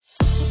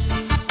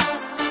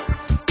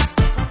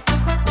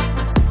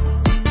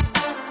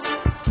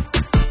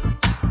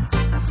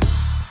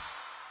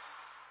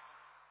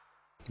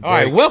All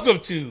right,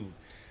 welcome to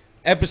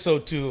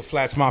episode 2 of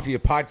FlatsMafia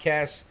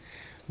Podcast.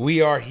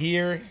 We are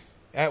here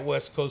at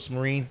West Coast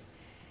Marine,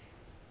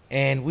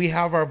 and we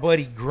have our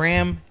buddy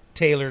Graham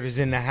Taylor is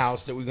in the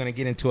house that we're going to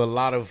get into a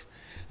lot of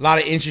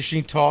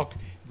interesting talk.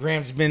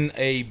 Graham's been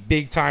a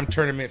big-time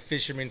tournament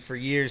fisherman for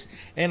years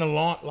and a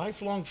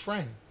lifelong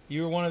friend.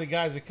 You were one of the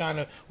guys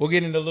that we'll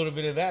get into a little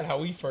bit of that, how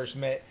we first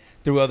met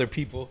through other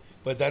people,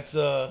 but that's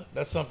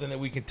something that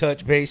we can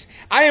touch base.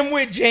 I am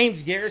with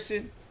James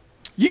Garrison.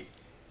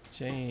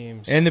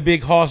 James. And the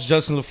big hoss,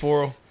 Justin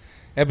LaForo.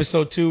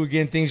 Episode 2, we're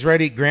getting things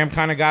ready. Graham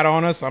kind of got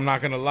on us. I'm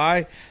not going to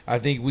lie. I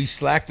think we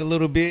slacked a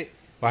little bit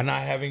by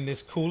not having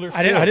this cooler.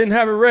 I didn't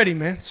have it ready,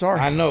 man. Sorry.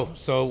 I know.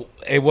 So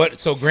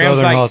Graham's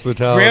Southern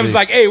hospitality. Graham's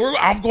like, hey,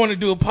 I'm going to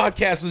do a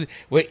podcast.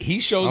 Wait,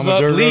 he shows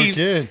up,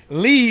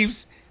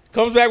 leaves,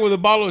 comes back with a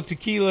bottle of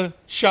tequila,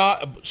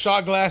 shot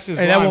glasses.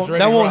 Hey, that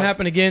won't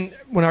happen again.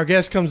 When our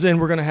guest comes in,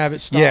 we're going to have it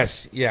stocked.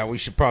 Yes, yeah, we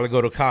should probably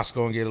go to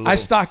Costco and get a little. I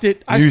stocked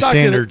it. New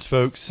standards,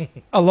 folks.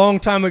 A long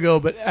time ago,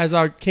 but as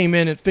I came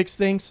in and fixed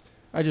things,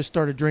 I just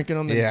started drinking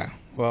them. Yeah,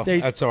 well,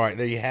 that's all right.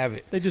 There you have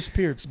it. They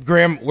disappeared.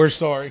 Graham, we're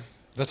sorry.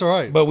 That's all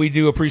right. But we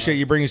do appreciate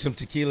you bringing some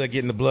tequila,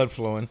 getting the blood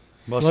flowing.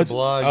 Blood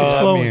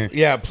flowing.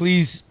 Yeah,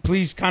 please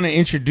kind of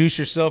introduce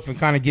yourself and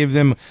kind of give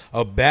them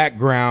a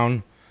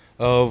background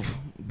of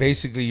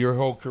basically your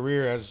whole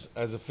career as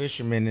a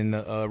fisherman in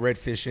the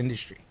redfish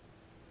industry.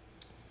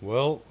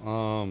 Well,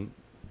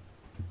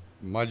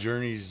 my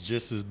journey's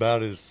just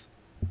about as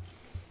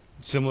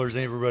similar as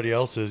everybody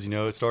else's. You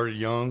know, it started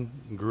young,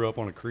 grew up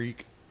on a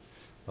creek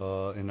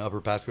in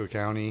Upper Pasco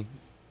County,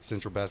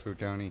 Central Pasco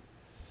County.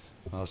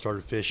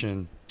 Started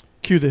fishing.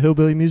 Cue the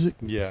hillbilly music.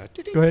 Yeah.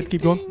 Go ahead,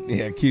 keep going.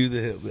 Yeah, cue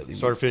the hillbilly music.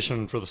 Started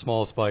fishing for the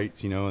smallest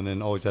bites, you know, and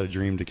then always had a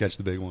dream to catch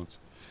the big ones.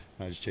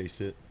 I just chased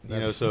it, you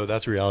know. So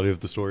that's the reality of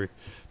the story.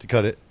 To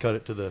cut it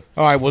to the.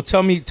 All right. Well,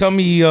 tell me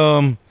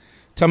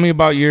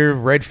about your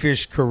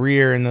redfish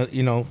career and the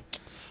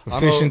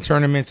fishing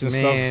tournaments and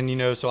stuff. Man, you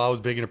know, so I was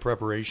big into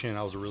preparation.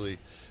 I was really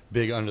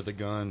big under the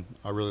gun.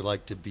 I really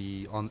liked to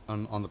be on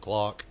the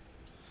clock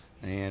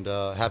and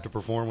have to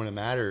perform when it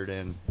mattered.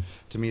 And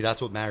to me,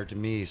 that's what mattered to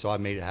me. So I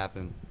made it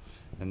happen,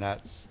 and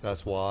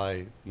that's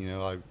why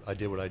I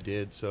did what I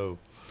did. So.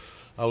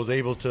 I was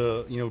able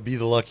to, be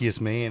the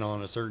luckiest man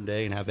on a certain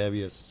day and have the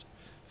heaviest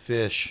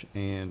fish.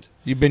 And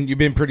you've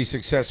been pretty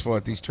successful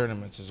at these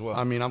tournaments as well.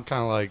 I mean, I'm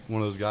kind of like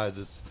one of those guys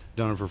that's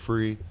done it for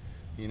free.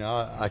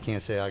 I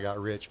can't say I got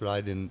rich, but I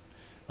didn't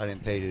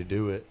pay to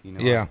do it.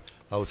 Yeah.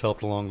 I was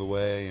helped along the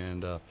way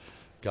and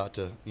got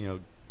to,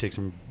 take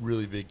some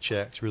really big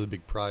checks, really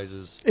big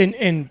prizes.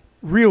 In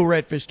real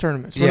redfish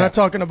tournaments. We're Yeah. not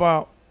talking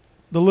about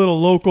the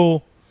little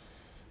local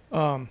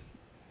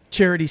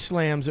charity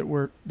slams that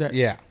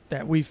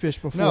we fished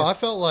before. No, I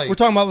felt like we're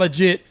talking about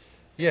legit.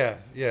 Yeah.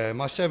 In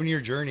my 7-year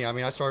journey, I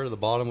mean, I started at the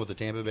bottom with the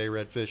Tampa Bay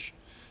Redfish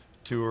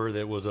Tour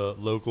that was a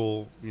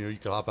local, you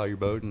could hop out your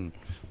boat and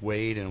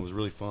wade, and it was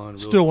really fun.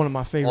 Really Still one of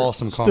my favorites.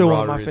 Awesome camaraderie. Still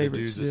one of my favorites. The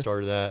dudes that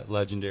started that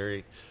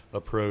legendary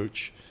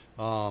approach.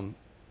 And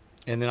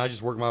then I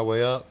just worked my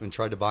way up and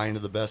tried to buy into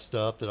the best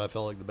stuff that I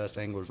felt like the best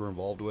anglers were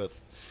involved with.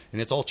 And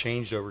it's all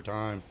changed over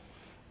time.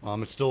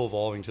 It's still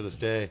evolving to this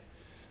day.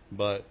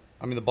 But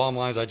I mean, the bottom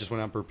line is I just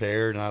went out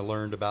prepared, and I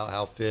learned about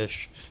how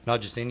fish,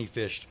 not just any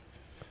fish.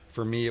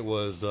 For me, it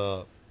was,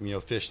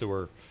 fish that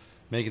were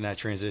making that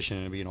transition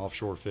and being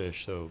offshore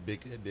fish. So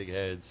big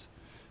heads,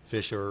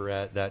 fish that were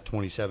at that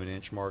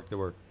 27-inch mark that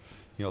were,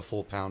 a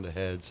full pound a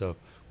head. So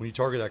when you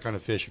target that kind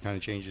of fish, it kind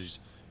of changes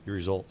your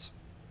results.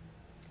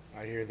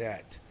 I hear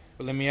that.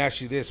 But let me ask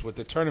you this: with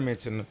the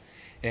tournaments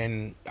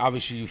and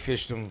obviously you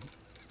fished them,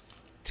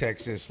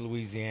 Texas,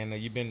 Louisiana.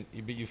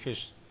 You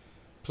fished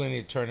plenty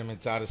of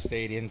tournaments out of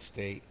state, in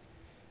state.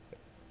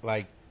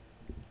 Like,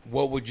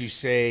 what would you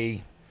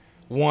say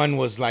one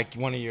was like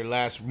one of your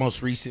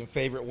most recent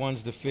favorite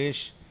ones to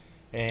fish?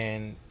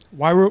 And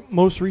why were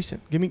most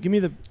recent? Give me the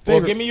favorite.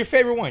 Well, give me your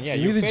favorite one. Yeah,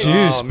 give me the favorite.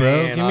 juice, oh, bro.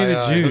 Man, give me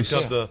the juice.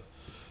 I hooked up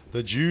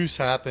the juice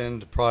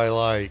happened probably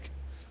like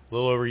a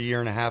little over a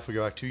year and a half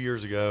ago, like 2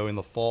 years ago in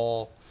the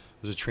fall.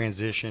 There was a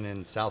transition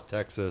in South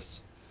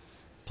Texas.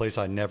 Place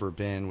I'd never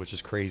been, which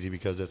is crazy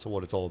because that's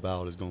what it's all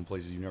about, is going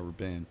places you've never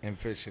been and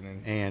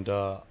fishing. And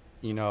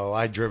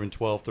I'd driven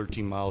 12,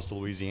 13 miles to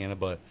Louisiana,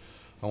 but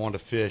I wanted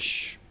to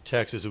fish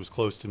Texas. It was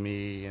close to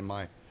me, and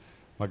my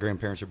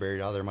grandparents are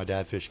buried out there. My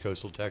dad fished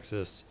coastal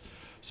Texas,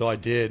 so I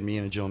did. Me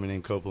and a gentleman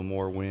named Copeland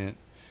Moore went.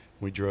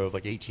 We drove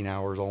like 18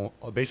 hours,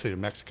 basically to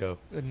Mexico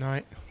at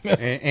night,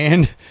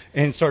 and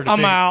started.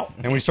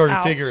 And we started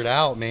to figure it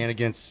out, man.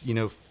 Against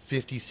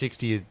 50,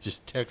 60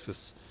 just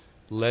Texas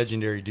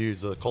legendary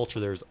dudes. The culture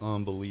there is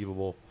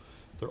unbelievable.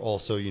 They're all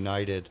so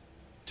united,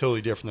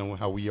 totally different than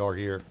how we are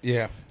here.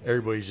 Yeah,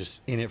 everybody's just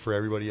in it for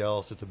everybody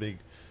else. It's a big,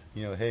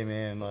 hey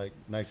man, like,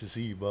 nice to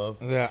see you, bub.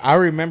 Yeah, I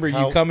remember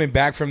you coming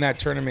back from that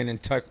tournament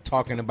and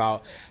talking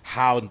about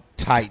how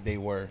tight they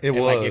were. It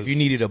was like if you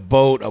needed a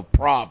boat, a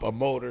prop, a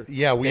motor.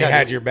 Yeah, we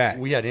had your back.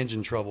 We had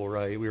engine trouble,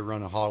 right? We were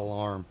running a hot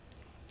alarm.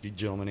 A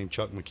gentleman named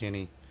Chuck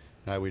McKinney.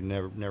 We'd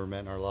never met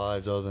in our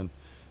lives other than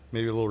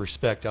maybe a little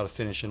respect out of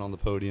finishing on the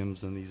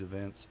podiums in these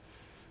events.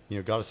 You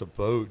know, got us a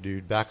boat,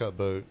 dude, backup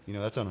boat. You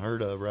know, that's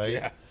unheard of, right?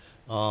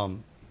 Yeah.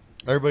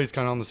 Everybody's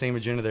kind of on the same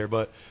agenda there,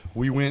 but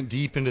we went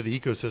deep into the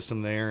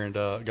ecosystem there and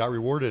got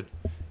rewarded.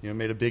 You know,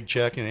 made a big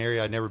check in an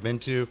area I'd never been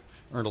to,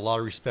 earned a lot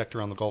of respect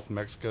around the Gulf of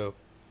Mexico.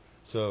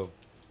 So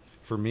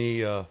for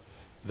me,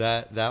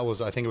 that was,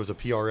 I think it was a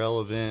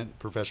PRL event,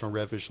 Professional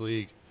Redfish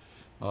League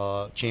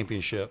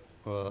championship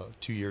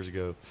 2 years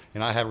ago,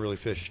 and I haven't really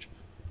fished.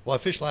 Well,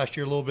 I fished last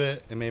year a little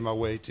bit and made my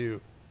way to.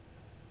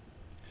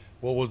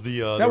 What was the?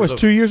 That was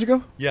 2 years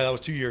ago. Yeah, that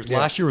was 2 years. Yeah.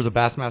 Last year was a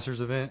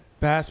Bassmasters event.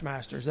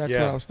 Bassmasters. That's what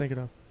I was thinking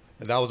of.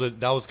 And that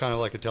was kind of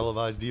like a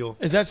televised deal.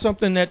 Is that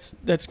something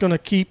that's going to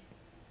keep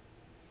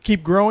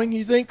growing?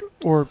 You think,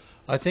 or?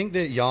 I think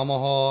that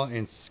Yamaha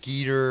and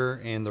Skeeter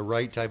and the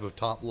right type of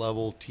top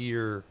level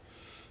tier,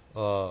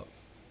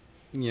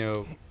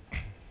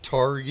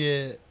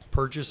 target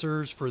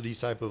purchasers for these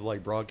type of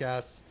like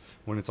broadcasts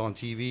when it's on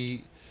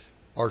TV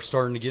are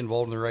starting to get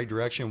involved in the right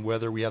direction.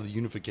 Whether we have the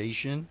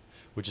unification,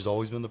 which has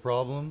always been the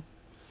problem,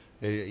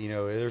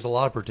 there's a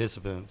lot of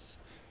participants,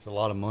 there's a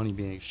lot of money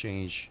being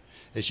exchanged.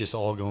 It's just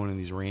all going in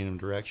these random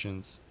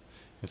directions.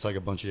 It's like a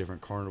bunch of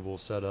different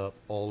carnivals set up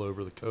all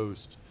over the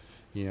coast,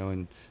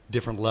 in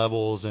different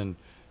levels. And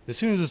as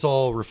soon as it's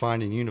all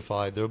refined and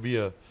unified, there'll be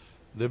an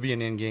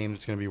end game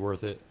that's going to be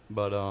worth it.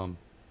 But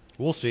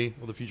we'll see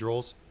what the future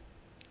holds.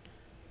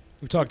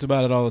 We talked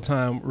about it all the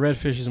time.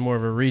 Redfish is more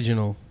of a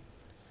regional.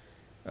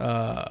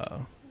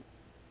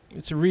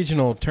 It's a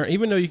regional term,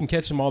 even though you can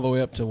catch them all the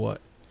way up to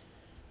what?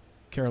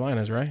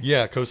 Carolinas, right?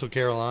 Yeah, coastal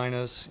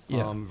Carolinas,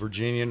 Yeah.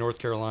 Virginia, North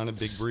Carolina,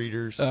 big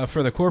breeders.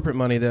 For the corporate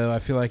money, though, I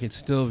feel like it's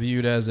still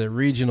viewed as a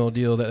regional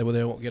deal that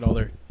they won't get all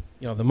their,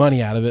 the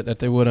money out of it that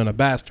they would on a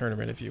bass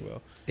tournament, if you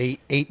will.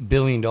 $8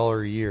 billion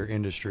a year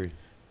industry.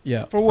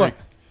 Yeah. For what?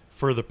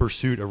 For the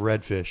pursuit of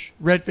redfish.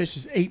 Redfish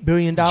is $8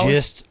 billion.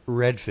 Just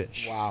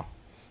redfish. Wow.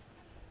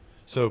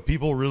 So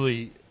people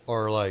really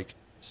are like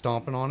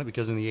stomping on it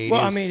because in the 80s. Well,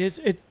 I mean,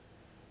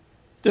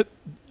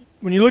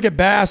 when you look at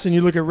bass and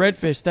you look at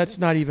redfish, that's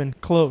not even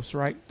close,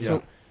 right? Yeah.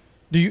 So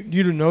do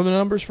you know the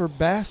numbers for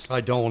bass?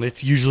 I don't.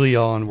 It's usually we're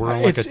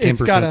on like a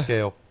 10%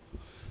 scale.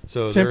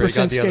 So they already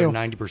got the other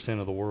 90%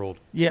 of the world.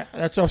 Yeah,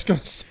 that's what I was going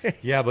to say.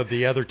 Yeah, but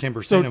the other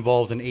 10%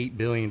 involves an $8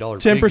 billion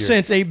 10% figure.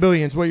 is $8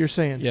 billion is what you're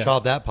saying. Yeah.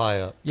 Chop that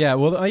pie up. Yeah,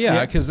 well,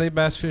 Yeah. because they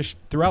bass fish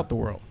throughout the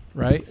world,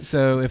 right?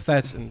 So if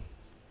that's an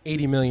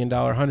 $80 million,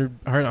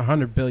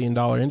 $100 billion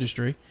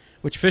industry,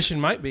 which fishing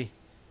might be,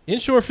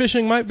 inshore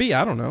fishing might be.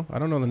 I don't know. I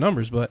don't know the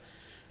numbers, but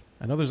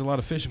I know there's a lot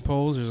of fishing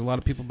poles. There's a lot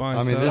of people buying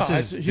I mean, stuff.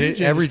 this it's a huge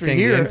is everything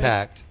industry here.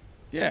 impact.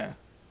 Yeah.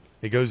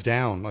 It goes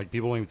down. Like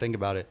people don't even think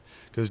about it.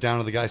 It goes down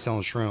to the guy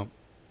selling shrimp.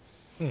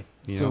 You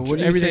So know? what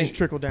do you Everything's think?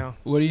 trickle down.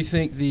 What do you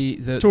think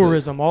the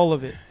Tourism, all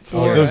of it.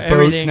 Those boats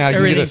everything, now, you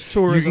everything's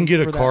tourism can get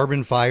for a that.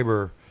 carbon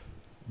fiber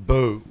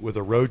boat with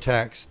a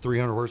Rotax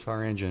 300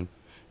 horsepower engine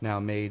now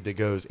made that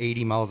goes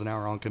 80 miles an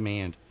hour on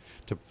command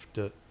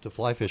to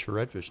fly fish for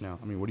redfish now.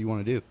 I mean, what do you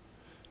want to do?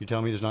 You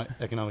tell me there's not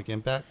economic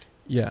impact?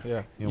 Yeah.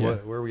 Yeah.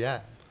 Where are we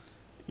at?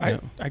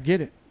 I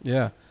get it.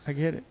 Yeah. I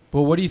get it.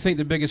 Well, what do you think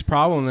the biggest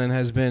problem then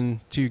has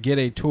been to get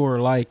a tour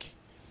like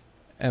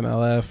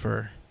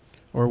MLF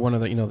or one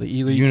of the the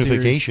elite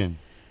Unification.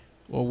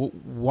 Series? Well,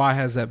 why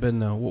has that been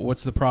though?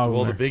 What's the problem?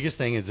 Well, there? the biggest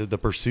thing is the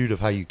pursuit of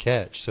how you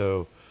catch.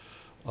 So,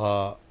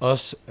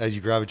 us as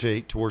you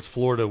gravitate towards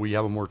Florida, we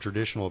have a more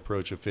traditional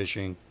approach of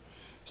fishing,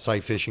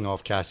 sight fishing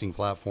off casting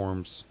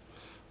platforms.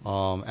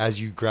 As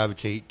you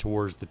gravitate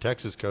towards the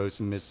Texas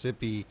coast and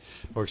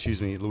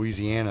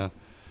Louisiana,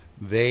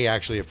 they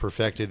actually have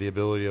perfected the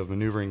ability of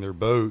maneuvering their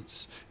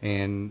boats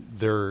and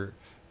their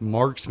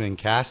marksman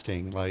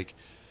casting. Like,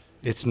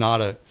 it's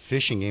not a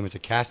fishing game, it's a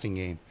casting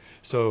game.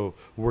 So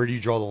where do you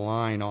draw the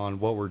line on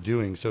what we're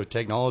doing? So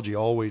technology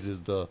always is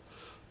the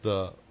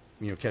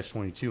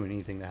catch-22 in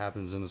anything that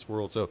happens in this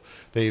world. So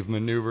they've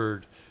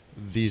maneuvered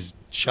these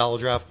shallow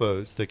draft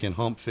boats that can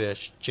hump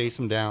fish, chase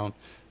them down,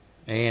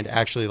 and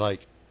actually,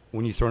 like,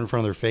 when you throw it in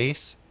front of their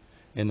face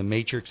and the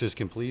matrix is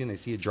complete and they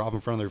see it drop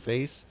in front of their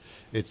face,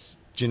 it's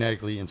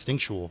genetically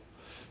instinctual.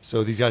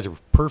 So these guys are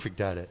perfect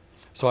at it.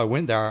 So I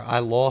went there. I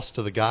lost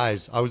to the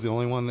guys. I was the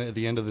only one at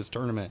the end of this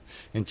tournament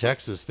in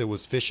Texas that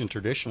was fishing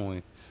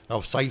traditionally. I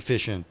was sight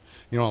fishing,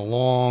 a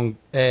long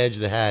edge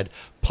that had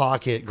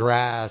pocket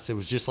grass. It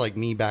was just like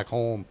me back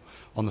home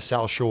on the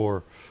South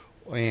Shore.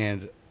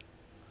 And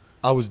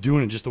I was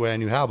doing it just the way I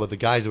knew how, but the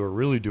guys that were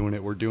really doing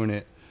it were doing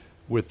it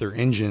with their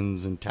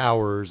engines and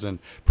towers and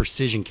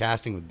precision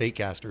casting with bait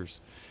casters.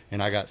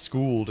 And I got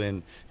schooled,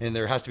 and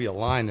there has to be a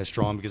line that's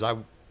drawn because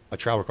I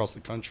traveled across the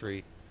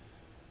country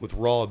with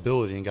raw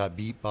ability and got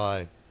beat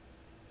by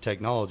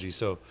technology.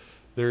 So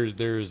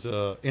there's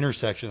a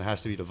intersection that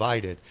has to be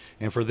divided.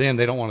 And for them,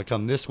 they don't want to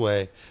come this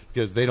way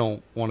because they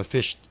don't want to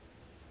fish.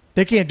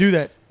 They can't do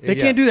that. They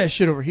can't do that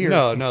shit over here.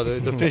 No,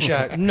 the Fish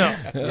Act. No.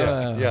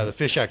 Yeah, the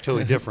Fish Act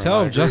totally different.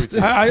 Tell them,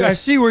 Justin. I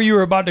see where you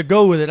were about to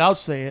go with it. I'll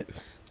say it.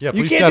 Yeah,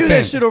 You please can't step do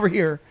that in. shit over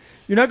here.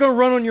 You're not going to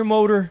run on your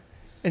motor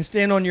and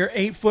stand on your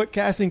 8-foot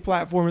casting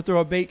platform and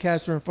throw a bait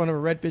caster in front of a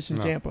redfish in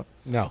Tampa.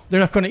 No. They're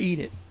not going to eat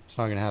it. It's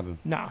not going to happen.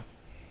 Nah.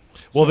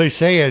 Well, they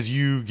say as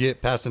you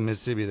get past the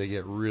Mississippi, they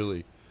get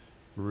really,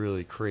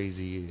 really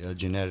crazy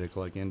genetic,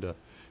 like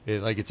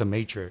it's a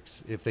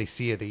matrix. If they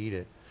see it, they eat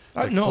it.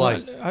 I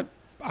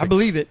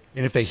believe it.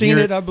 And if they Seen hear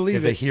it, I believe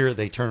if it. they hear it,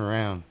 they turn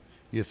around.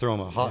 You throw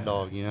them a hot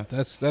dog, you know.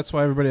 That's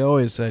why everybody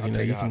always said, I'll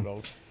take a hot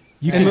dog.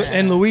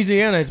 In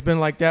Louisiana, it's been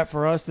like that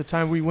for us. The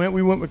time we went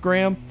with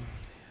Graham.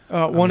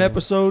 One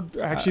episode,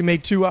 I actually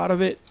made 2 out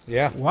of it.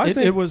 Yeah. Well,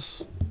 it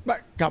was,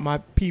 got my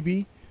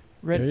PB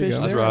redfish there.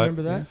 That's right. I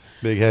remember that.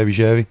 Yeah. Big heavy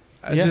Chevy.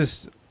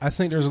 I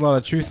think there's a lot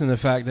of truth in the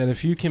fact that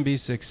if you can be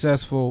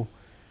successful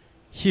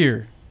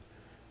here,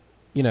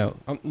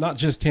 not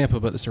just Tampa,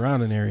 but the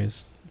surrounding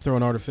areas,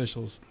 throwing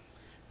artificials,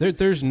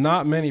 there's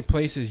not many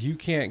places you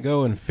can't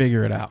go and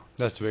figure it out.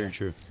 That's very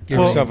true. Give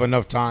yourself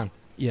enough time.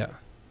 Yeah.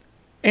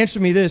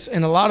 Answer me this,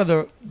 and a lot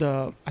of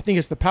the I think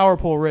it's the Power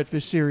Pole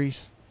Redfish Series,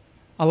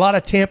 a lot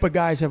of Tampa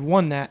guys have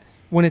won that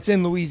when it's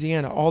in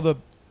Louisiana. All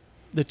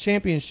the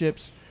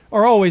championships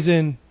are always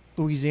in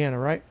Louisiana,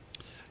 right?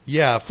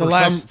 Yeah,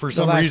 for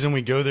some reason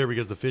we go there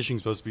because the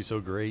fishing's supposed to be so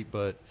great,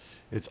 but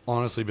it's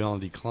honestly been on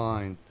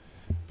decline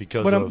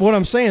because what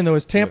I'm saying though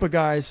is Tampa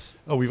guys.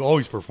 Oh, we've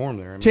always performed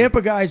there. I mean,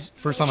 Tampa guys.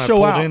 First time I show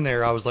pulled out. in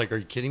there, I was like, "Are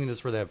you kidding me? This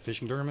is where they have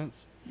fishing tournaments?"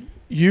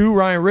 You,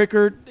 Ryan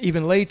Rickard,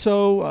 even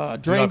Leto,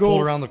 Drangle. Dude, I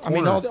pulled around the corner.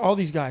 I mean, all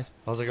these guys.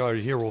 I was like, "Oh,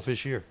 you're here. We'll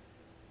fish here."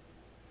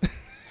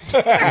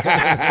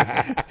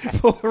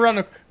 Pull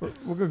around.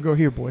 We're gonna go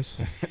here, boys.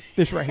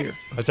 Fish right here.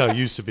 That's how it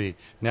used to be.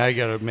 Now you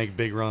got to make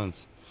big runs.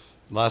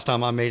 Last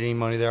time I made any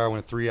money there, I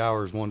went 3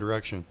 hours one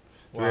direction,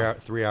 Wow.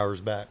 3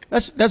 hours back.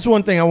 That's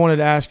one thing I wanted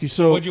to ask you.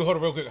 So, Would you hold it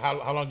real quick?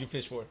 How long did you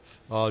fish for?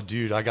 Oh,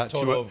 dude, I got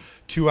Total of-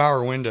 2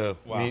 hour window.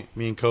 Wow.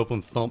 Me and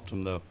Copeland thumped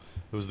them though.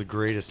 It was the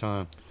greatest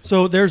time.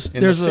 so there's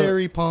In the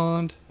fairy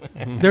pond.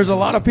 there's a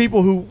lot of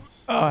people who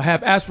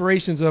have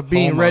aspirations of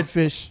being Homa.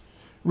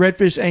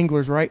 redfish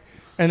anglers, right?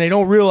 And they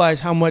don't realize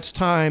how much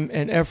time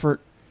and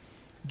effort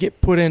get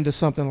put into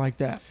something like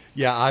that.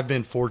 Yeah, I've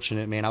been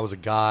fortunate, man. I was a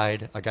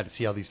guide. I got to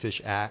see how these fish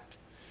act.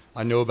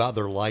 I know about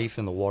their life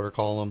in the water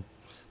column.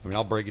 I mean,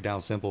 I'll break it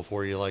down simple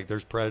for you. Like,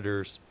 there's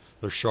predators,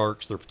 there's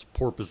sharks, there's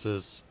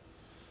porpoises.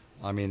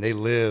 I mean, they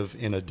live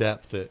in a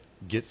depth that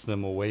gets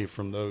them away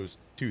from those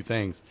 2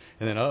 things.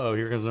 And then,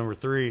 here comes number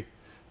 3.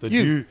 The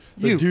dude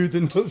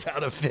that knows how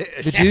to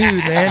fish. The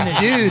dude, man,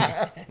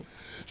 the dude.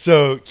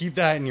 So keep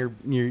that in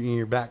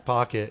your back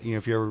pocket.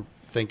 If you're ever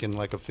thinking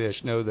like a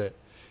fish, know that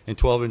in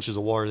 12 inches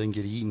of water they can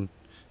get eaten.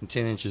 In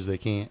 10 inches they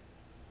can't.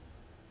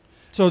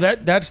 So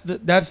that's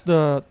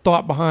the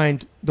thought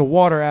behind the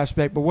water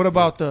aspect. But what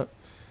about the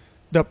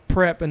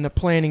prep and the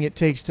planning it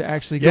takes to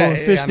actually go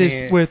and fish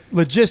this with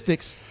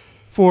logistics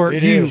for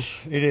you?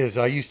 It is.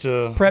 I used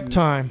to prep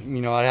time.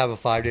 I'd have a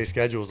 5-day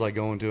schedule. It was like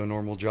going to a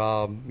normal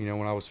job. When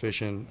I was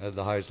fishing at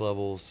the highest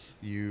levels,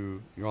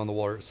 you're on the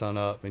water at sun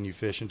up and you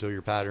fish until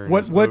your pattern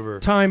is over.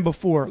 What time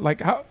before?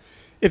 Like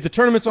if the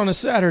tournament's on a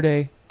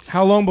Saturday,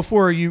 how long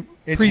before are you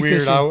It's pre-fishing?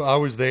 weird. I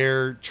was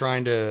there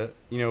trying to,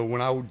 when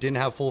I didn't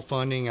have full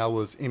funding, I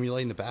was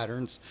emulating the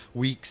patterns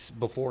weeks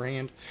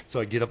beforehand.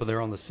 So I'd get up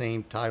there on the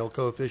same tidal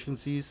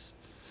coefficiencies.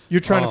 You're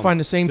trying to find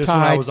the same When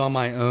tide. I was on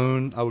my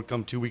own, I would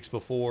come 2 weeks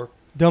before.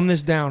 Dumb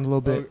this down a little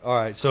bit. All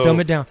right, so Dumb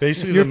it down.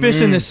 basically You're the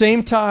fishing moon, the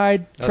same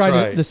tide, the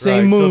same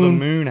right. moon. So the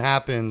moon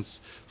happens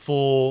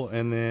full,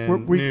 and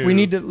then we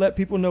need to let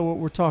people know what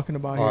we're talking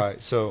about here. All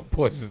right, so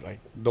This is like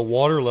the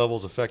water level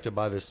is affected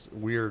by this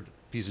weird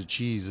piece of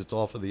cheese. It's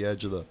off of the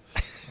edge of the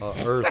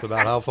Earth.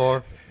 About how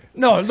far?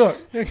 No, look.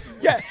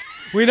 Yeah.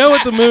 We know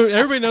what the moon.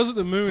 Everybody knows what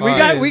the moon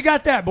is. We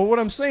got that, but what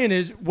I'm saying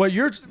is what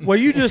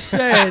you just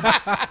said.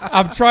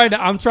 I'm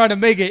trying to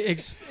make it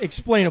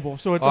explainable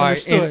so it's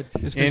understood.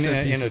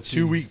 In a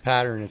 2-week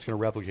pattern, it's going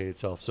to replicate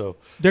itself. So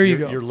there you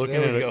go. You're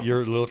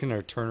looking at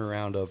a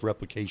turnaround of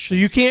replication. So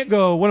you can't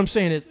go. What I'm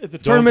saying is, if the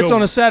tournament's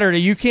on a Saturday,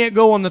 you can't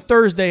go on the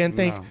Thursday and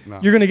think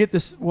you're going to get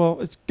this. Well,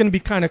 it's going to be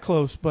kind of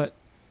close, but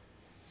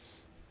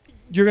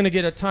you're going to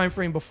get a time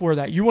frame before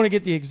that. You want to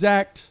get the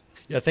exact.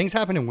 Yeah, things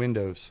happen in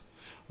windows.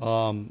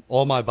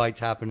 All my bites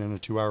happen in a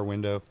 2-hour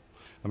window.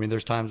 I mean,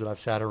 there's times that I've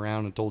sat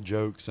around and told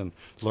jokes and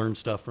learned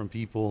stuff from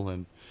people,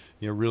 and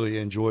really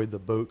enjoyed the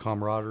boat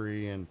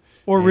camaraderie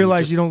or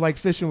realize you don't like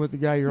fishing with the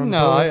guy you're on.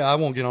 No, I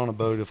won't get on a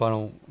boat if I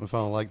don't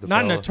like the.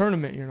 Not fella. in a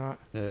tournament, you're not.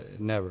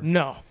 Never.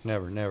 No.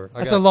 Never.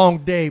 That's a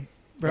long day,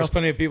 bro. there's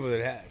plenty of people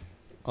that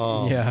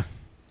have.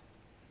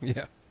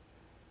 Yeah.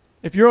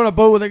 If you're on a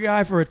boat with a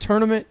guy for a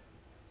tournament,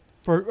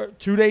 for a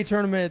 2-day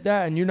tournament at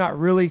that, and you're not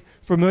really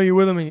familiar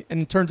with him,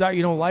 and it turns out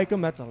you don't like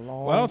him, that's a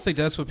long. Well, I don't think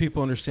that's what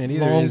people understand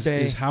either.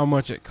 Is how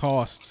much it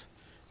costs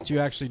to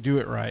actually do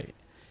it right,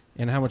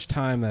 and how much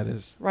time that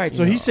is. Right.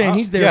 So he's saying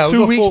he's there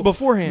 2 weeks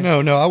beforehand.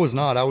 No, I was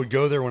not. I would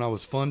go there when I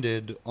was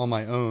funded on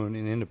my own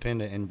and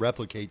independent and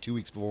replicate 2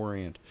 weeks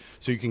beforehand.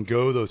 So you can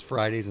go those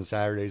Fridays and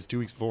Saturdays 2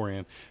 weeks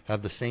beforehand,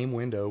 have the same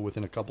window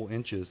within a couple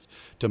inches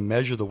to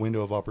measure the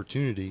window of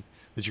opportunity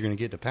that you're going to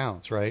get to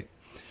pounce, right?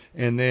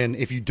 And then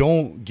if you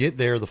don't get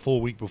there the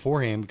full week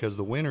beforehand, because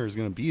the winner is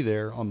going to be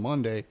there on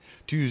Monday,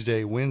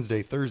 Tuesday,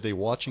 Wednesday, Thursday,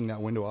 watching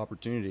that window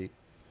opportunity.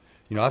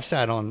 You know, I've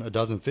sat on a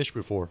dozen fish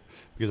before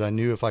because I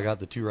knew if I got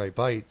the 2 right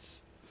bites,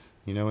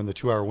 you know, in the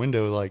 2-hour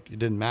window, like, it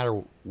didn't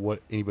matter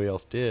what anybody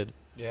else did.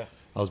 Yeah.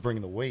 I was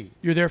bringing the weight.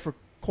 You're there for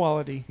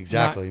quality,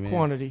 exactly, not man.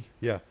 quantity.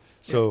 Yeah.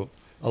 So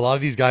a lot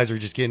of these guys are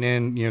just getting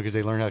in, you know, because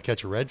they learn how to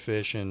catch a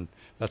redfish, and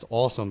that's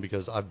awesome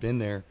because I've been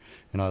there,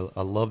 and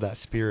I love that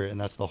spirit, and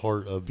that's the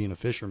heart of being a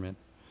fisherman.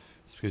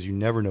 It's because you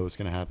never know what's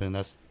going to happen.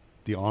 That's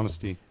the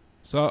honesty.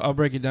 So I'll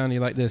break it down to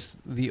you like this.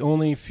 The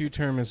only few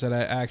tournaments that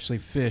I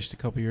actually fished a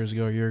couple years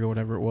ago, a year ago,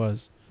 whatever it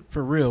was,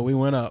 for real, we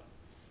went up.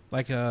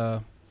 Like,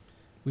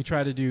 we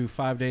tried to do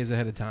 5 days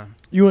ahead of time.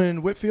 You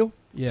in Whitfield,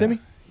 Yeah. Timmy?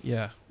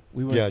 Yeah.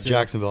 We went to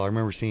Jacksonville. I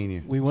remember seeing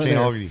you. We went St.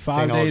 there Augustine, 5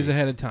 St. days Augustine.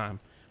 ahead of time.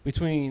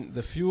 Between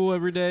the fuel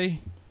every day,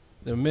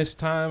 the missed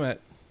time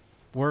at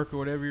work or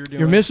whatever you're doing.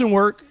 You're missing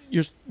work.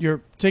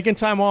 You're taking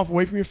time off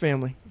away from your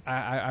family.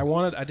 I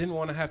didn't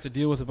want to have to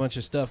deal with a bunch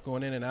of stuff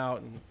going in and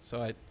out, and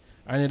so I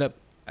ended up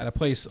at a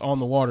place on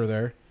the water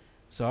there.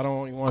 So I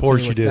don't want to. Of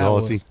course you did,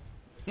 Holsey.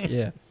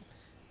 Yeah.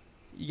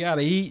 You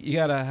gotta eat. You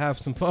gotta have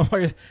some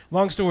fun.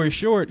 Long story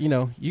short, you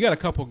know, you got a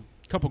couple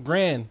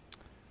grand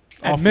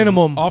At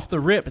minimum. off the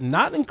rip,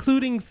 not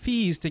including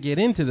fees to get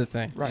into the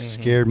thing. Right.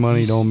 Scared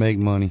money don't make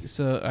money.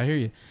 So I hear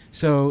you.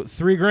 So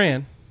 $3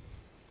 grand,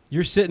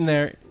 you're sitting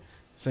there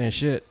saying,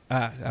 "Shit,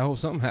 I hope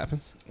something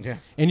happens." Yeah.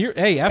 And you're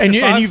after And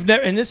five, you've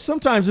never, and this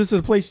sometimes this is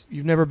a place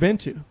you've never been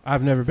to.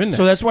 I've never been there.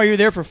 So that's why you're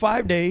there for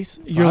 5 days.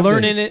 You're 5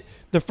 learning days. it.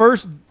 The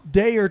first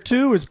day or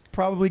two is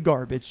probably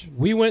garbage.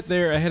 We went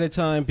there ahead of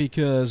time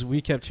because we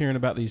kept hearing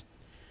about these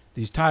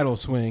tidal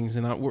swings,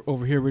 and we're,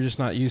 over here we're just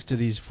not used to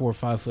these 4 or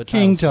 5 foot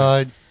King tidal swings.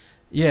 tide.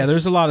 Yeah,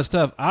 there's a lot of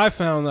stuff. I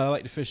found that I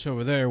like to fish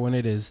over there when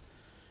it is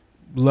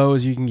low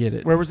as you can get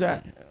it. Where was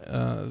that?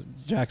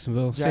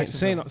 Jacksonville.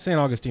 Jacksonville. St.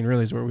 Augustine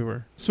really is where we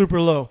were. Super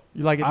low.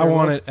 You like it there I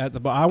want low? it at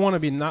the I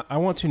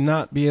want to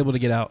not be able to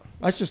get out.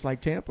 That's just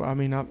like Tampa. I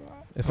mean,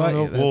 If I I,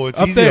 don't know. Well, it's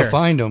up easy there. to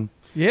find them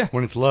yeah.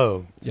 when it's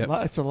low. Yep.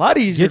 It's a lot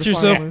easier Get to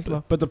yourself. find when it's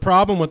low. But the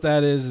problem with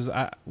that is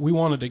we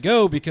wanted to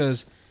go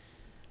because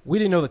we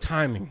didn't know the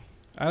timing.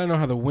 I don't know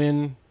how the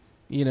wind,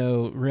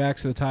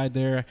 reacts to the tide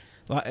there,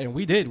 and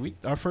we did.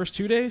 Our first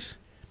 2 days,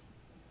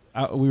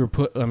 we were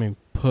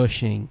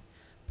pushing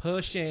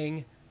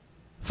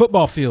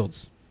football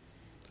fields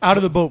Out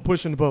of the boat,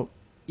 pushing the boat.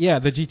 Yeah,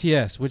 the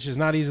GTS, which is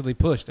not easily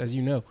pushed, as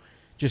you know.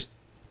 Just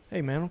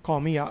Hey, man, don't call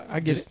me out. I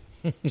get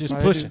it. just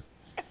I pushing.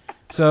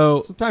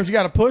 So Sometimes you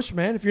got to push,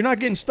 man. If you're not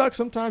getting stuck,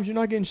 sometimes you're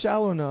not getting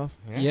shallow enough.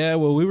 yeah,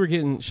 well, we were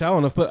getting shallow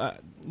enough,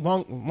 but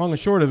long and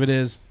short of it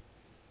is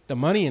the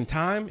money and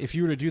time. If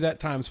you were to do that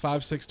times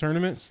 5-6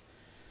 tournaments,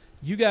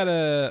 you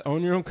gotta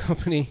own your own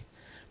company,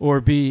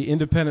 or be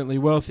independently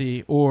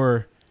wealthy,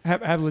 or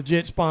Have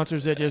legit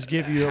sponsors that just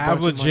give you a have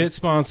bunch of money. legit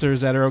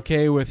sponsors that are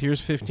okay with here's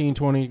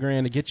 15-20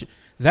 grand to get you.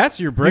 That's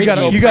your break. You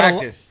gotta- Go you gotta-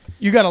 practice.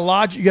 You got to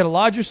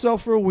lodge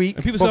yourself for a week.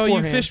 And people say, "Oh, you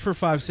beforehand. fished for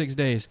 5-6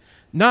 days."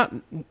 Not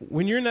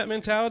when you're in that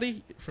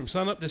mentality from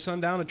sun up to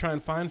sundown to try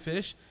and find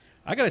fish.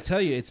 I got to tell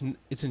you,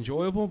 it's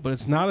enjoyable, but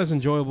it's not as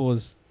enjoyable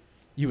as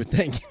you would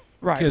think.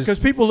 Right, because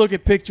people look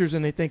at pictures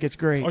and they think it's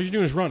great. all you're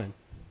doing is running.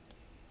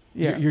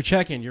 Yeah. You're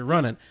checking, you're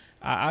running.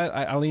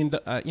 I leaned,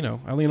 I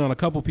lean on a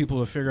couple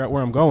people to figure out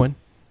where I'm going.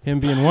 Him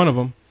being one of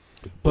them.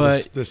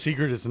 Well, But the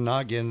secret is to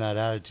not get in that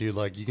attitude.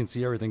 Like, you can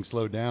see everything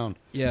slow down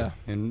yeah,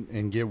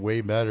 and get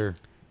way better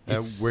at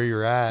It's- where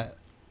you're at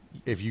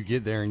if you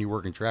get there and you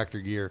work in tractor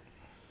gear.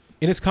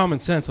 and it's common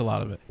sense. A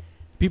lot of it.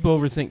 People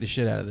overthink the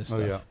shit out of this Oh,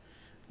 stuff.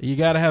 yeah. You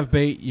gotta have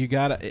bait. You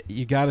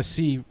gotta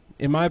see.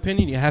 In my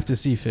opinion, you have to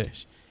see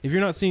fish. If you're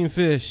not seeing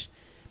fish,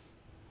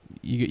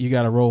 you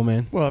gotta roll,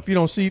 man. Well, if you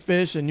don't see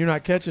fish and you're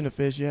not catching the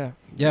fish, yeah.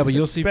 Yeah, but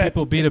you'll see Bet.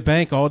 people beat a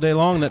bank all day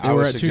long that they I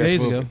were would at 2 suggest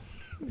days moving. ago.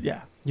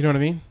 Yeah. You know what I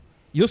mean?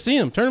 You'll see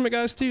them. Tournament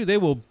guys too. They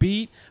will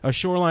beat a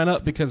shoreline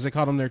up because they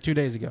caught them there 2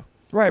 days ago.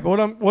 Right,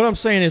 but what I'm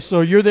saying is,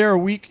 so you're there a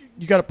week.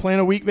 You got to plan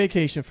a week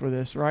vacation for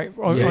this, right?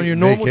 On your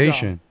normal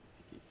vacation. job.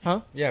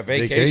 Huh? Yeah,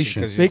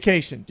 Vacation. 'cause you-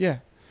 Vacation. Yeah.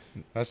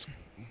 That's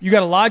You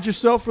got to lodge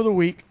yourself for the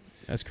week.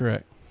 That's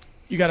correct.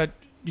 You got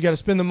to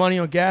spend the money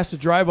on gas to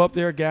drive up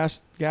there, gas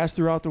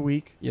throughout the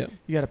week. Yep.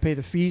 You got to pay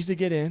the fees to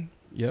get in.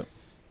 Yep.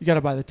 You got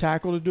to buy the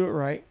tackle to do it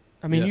right.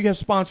 I mean, Yeah. you have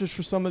sponsors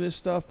for some of this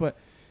stuff, but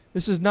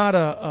this is not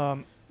a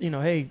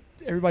hey,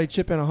 everybody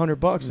chip in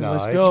 $100 and No,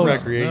 let's it's go.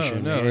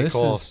 recreation. No, man. this It is-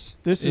 costs.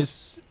 This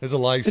is It's a it's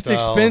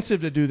lifestyle.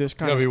 expensive to do this You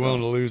kind gotta of be stuff.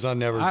 willing to lose. I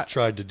never I-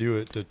 tried to do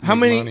it to How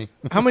make many money.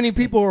 how many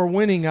people are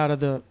winning out of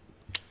the?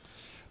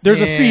 There's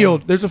a Man.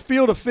 field. There's a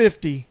field of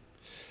 50.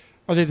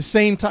 Are they the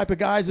same type of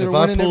guys that If are I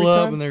winning pull every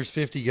up time? and there's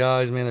 50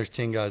 guys, man, there's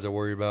 10 guys I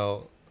worry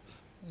about.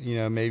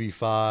 Maybe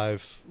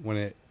 5 when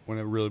it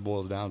really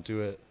boils down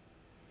to it.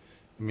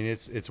 I mean,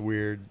 it's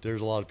weird.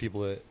 There's a lot of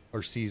people that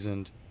are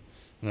seasoned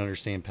and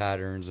understand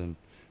patterns and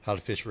how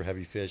to fish for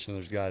heavy fish, and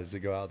there's guys that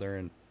go out there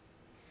and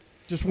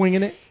Just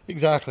winging it.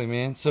 exactly,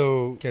 man.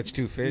 So catch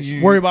 2 fish.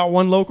 You- Worry about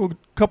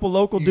couple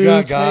local you dudes.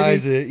 got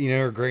guys maybe. that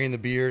are gray in the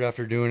beard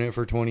after doing it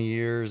for 20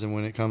 years, and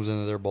when it comes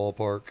into their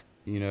ballpark,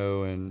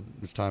 and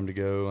it's time to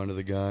go under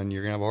the gun,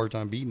 you're going to have a hard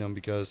time beating them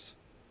because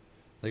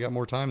they got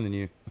more time than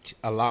you.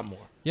 A lot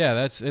more.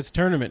 Yeah, it's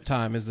tournament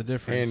time is the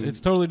difference. And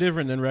it's totally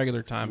different than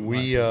regular time.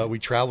 We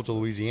traveled to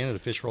Louisiana to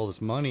fish for all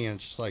this money, and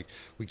it's just like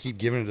we keep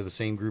giving it to the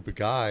same group of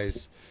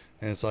guys,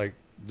 and it's like,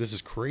 this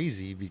is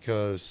crazy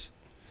because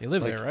they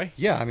live there, right?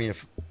 Yeah, I mean,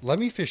 let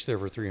me fish there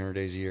for 300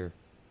 days a year.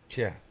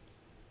 Yeah.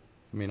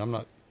 I mean, I'm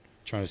not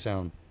trying to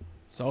sound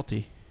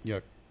salty,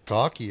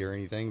 cocky or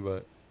anything,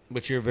 but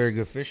you're a very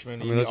good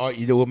fisherman. I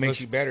mean, what makes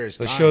you better is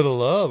let's time. show the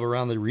love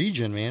around the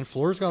region, man.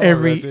 Florida's got a lot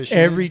of red fish in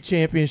it. Every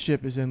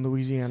championship is in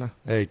Louisiana.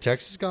 Hey,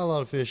 Texas got a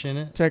lot of fish in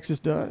it. Texas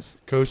does.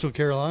 Coastal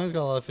Carolina's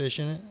got a lot of fish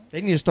in it. They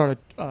need to start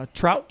a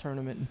trout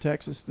tournament in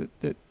Texas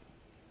that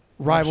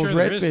rivals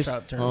redfish.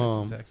 Trout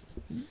tournaments in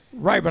Texas.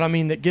 Right, but I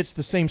mean that gets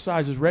the same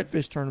size as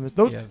redfish tournaments.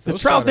 Those The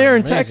trout there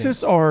in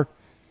Texas are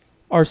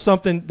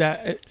something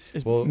that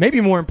is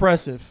maybe more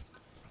impressive.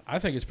 I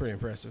think it's pretty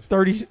impressive.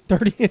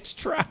 30-inch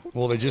trout.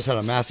 Well, they just had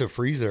a massive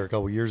freeze there a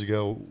couple years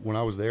ago when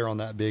I was there on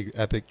that big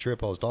epic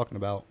trip I was talking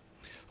about.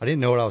 I didn't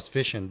know what I was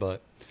fishing,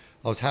 but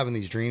I was having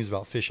these dreams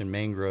about fishing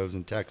mangroves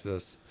in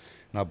Texas.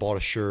 And I bought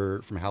a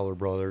shirt from Howler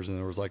Brothers, and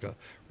there was like a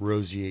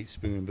roseate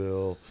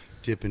spoonbill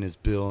dipping his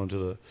bill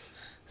into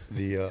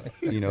the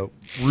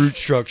root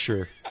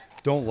structure.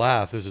 Don't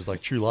laugh. This is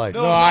like true life.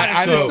 No,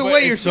 I know the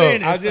way you're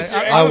saying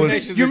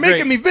it. You're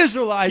making me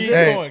visualize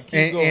it.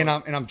 Keep going.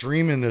 And I'm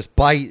dreaming this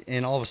bite,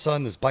 and all of a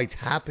sudden this bite's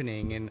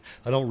happening, and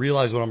I don't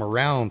realize what I'm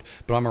around,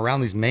 but I'm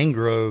around these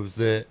mangroves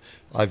that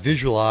I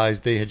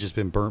visualized they had just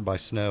been burnt by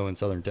snow in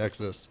southern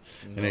Texas,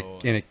 and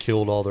it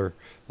killed all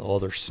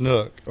their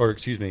snook, or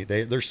excuse me,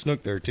 there's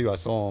snook there too. I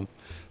saw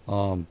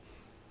them.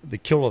 They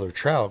killed all their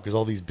trout because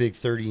all these big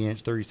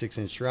 30-inch,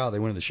 36-inch trout, they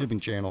went to the shipping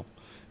channel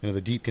into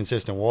the deep,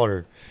 consistent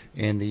water,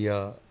 and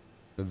the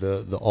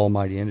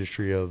almighty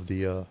industry of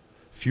the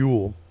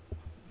fuel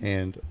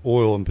and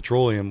oil and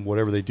petroleum,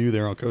 whatever they do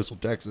there on coastal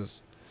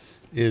Texas,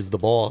 is the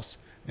boss.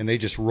 And they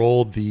just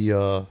rolled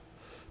the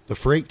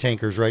freight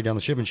tankers right down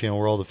the shipping channel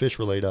where all the fish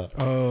were laid up.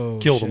 Oh,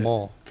 killed them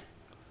all.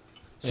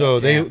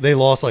 So they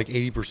lost like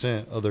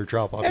 80% of their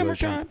trout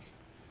population.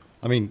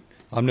 I mean,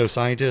 I'm no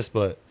scientist,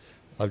 but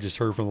I've just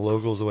heard from the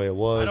locals the way it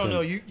was. I don't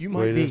know. You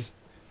might be. Is.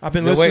 I've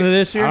been listening to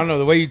this here. I don't know.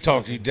 The way you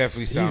talk, you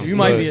definitely sound. You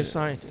might be a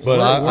scientist. But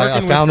I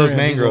found those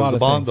mangroves.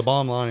 The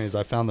bottom line is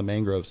I found the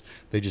mangroves.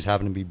 They just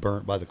happen to be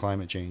burnt by the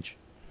climate change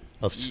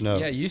of snow.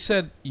 Yeah, you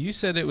said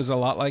it was a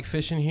lot like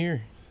fishing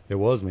here. It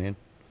was, man.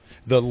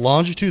 The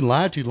longitude and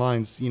latitude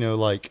lines,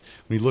 like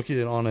when you look at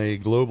it on a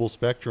global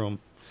spectrum,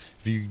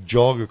 if you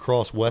jog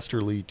across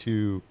westerly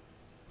to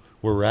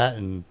where we're at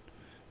in,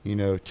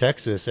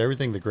 Texas,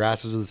 everything, the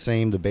grasses are the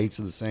same, the baits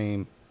are the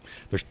same.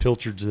 There's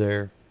pilchards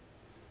there.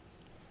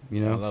 I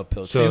love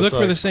pilchards. So you look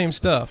for the same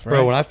stuff, right?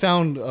 Bro, when I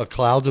found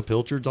clouds of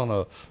pilchards on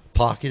a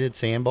pocketed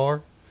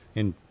sandbar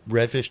and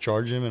redfish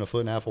charged them in 1.5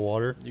 feet of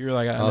water, you were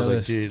like, I was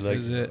like,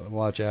 dude,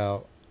 watch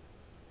out.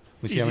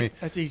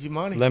 That's easy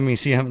money. Let me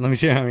see how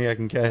many I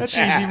can catch. That's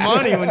easy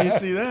money when you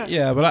see that.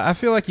 Yeah, but I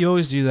feel like you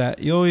always do that.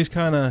 You always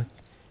kind of,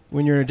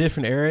 when you're in a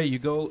different area, you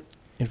go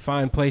and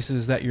find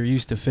places that you're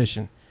used to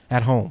fishing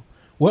at home.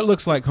 What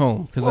looks like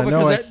home?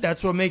 Because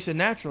that's what makes it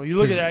natural. You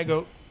look at that and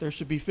go, there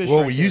should be fish.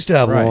 Well, we used to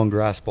have long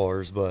grass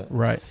bars, but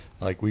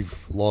like we've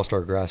lost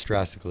our grass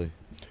drastically.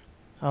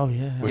 Oh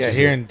yeah.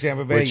 Here in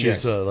Tampa Bay, which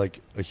is like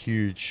a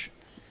huge.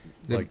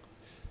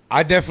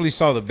 I definitely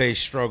saw the Bay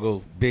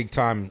struggle big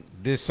time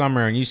this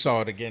summer, and you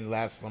saw it again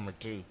last summer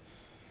too.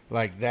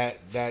 Like that.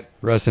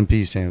 Rest in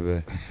peace,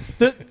 Tampa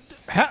Bay.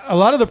 A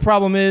lot of the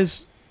problem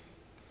is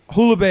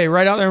Hula Bay,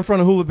 right out there in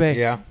front of Hula Bay.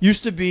 Yeah.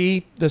 Used to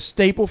be the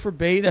staple for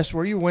bait. That's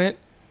where you went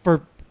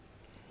for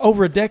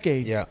over a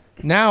decade. Yeah.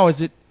 Now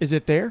is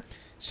it there?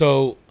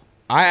 So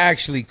I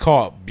actually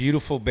caught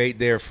beautiful bait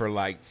there for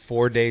like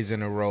 4 days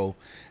in a row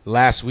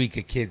last week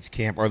at kids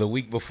camp, or the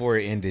week before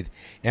it ended.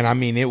 And I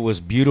mean, it was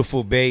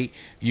beautiful bait.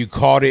 You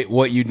caught it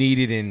what you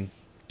needed in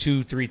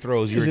 2-3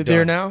 throws. Is it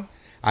there now?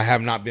 I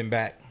have not been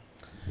back.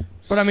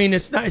 But I mean,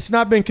 it's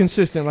not been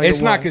consistent. Like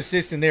it's not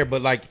consistent there,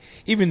 but like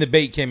even the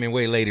bait came in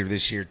way later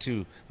this year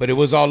too. But it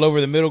was all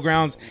over the middle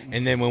grounds.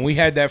 And then when we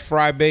had that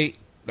fry bait,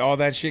 all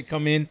that shit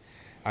come in,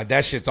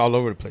 that shit's all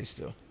over the place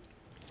still.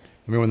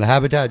 I mean, when the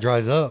habitat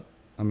dries up,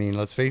 I mean,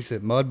 let's face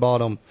it, mud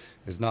bottom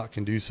is not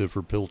conducive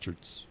for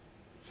pilchards.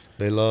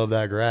 They love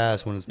that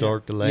grass when it's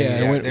dark to lay.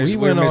 Yeah, we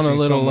went on a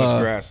little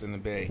grass in the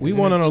bay. We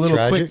went on a little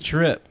quick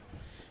trip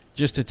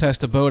just to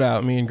test a boat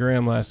out, me and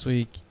Graham, last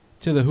week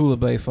to the Hula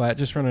Bay flat,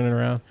 just running it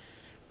around,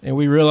 and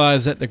we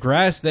realized that the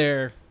grass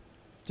there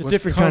It's a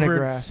different kind of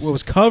grass. Well, it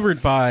was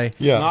covered by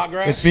not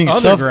grass. It's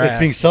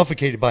being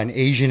suffocated by an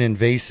Asian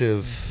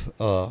invasive.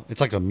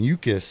 It's like a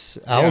mucus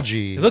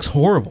algae. It looks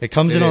horrible. It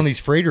comes in on these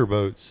freighter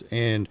boats,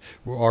 and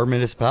our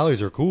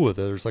municipalities are cool with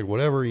it. It's like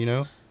whatever, you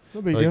know.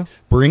 No big deal.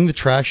 Bring the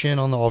trash in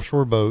on the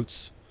offshore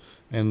boats,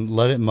 and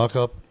let it muck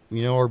up,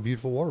 you know, our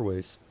beautiful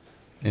waterways,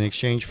 in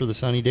exchange for the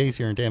sunny days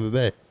here in Tampa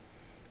Bay.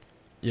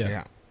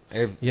 Yeah.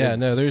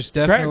 No, there's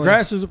definitely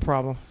grass is a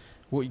problem.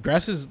 Well,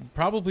 grass is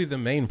probably the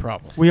main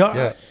problem. We are.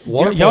 Yeah.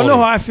 Water Y'all know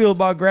how quality. I feel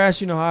about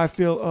grass. You know how I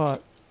feel.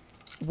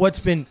 What's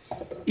been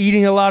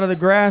eating a lot of the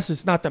grass?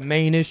 It's not the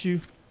main issue,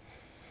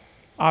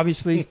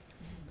 obviously.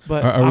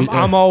 But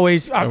I'm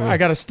always. I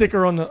got a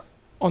sticker on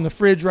the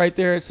fridge right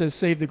there. It says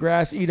 "Save the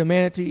grass, eat a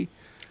manatee."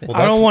 Well,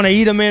 I don't want to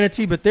eat a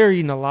manatee, but they're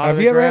eating a lot of Have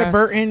the you ever grass. had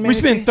burnt-in We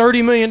manatee? spend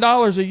 $30 million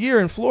a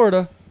year in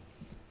Florida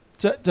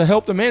to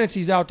help the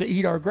manatees out to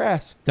eat our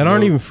grass. That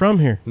aren't even from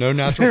here. No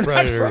natural They're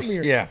not from predators.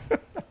 here. Yeah.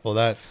 Well,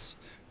 that's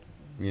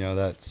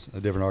a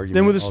different argument.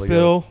 Then with a altogether.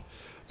 spill.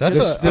 That's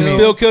The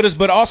spill killed us,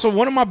 but also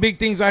one of my big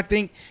things I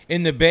think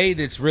in the bay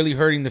that's really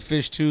hurting the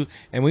fish too,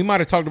 and we might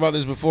have talked about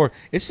this before.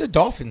 It's the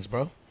dolphins,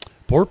 bro.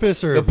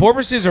 porpoise or The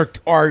porpoises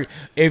are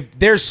if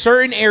there's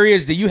certain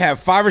areas that you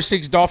have 5 or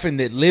 6 dolphins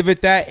that live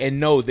at that and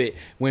know that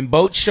when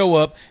boats show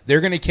up,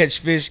 they're gonna catch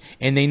fish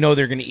and they know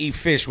they're gonna eat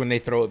fish when they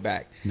throw it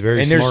back.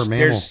 Very and smart mammal.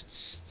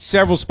 There's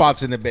several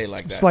spots in the bay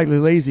like that. Slightly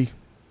lazy.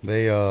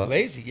 They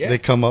Lazy, yeah. They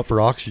come up for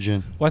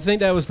oxygen. Well, I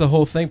think that was the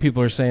whole thing.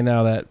 People are saying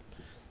now that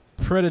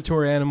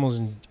predatory animals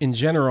in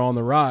general are on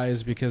the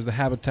rise because the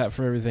habitat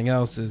for everything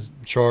else is.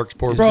 Sharks,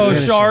 porpoises,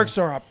 Bro, sharks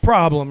are a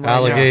problem right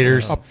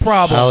alligators, now. A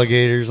problem.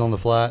 alligators on the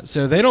flats.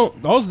 So they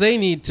don't. All they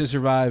need to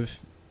survive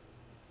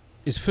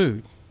is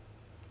food,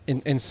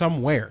 in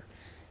somewhere,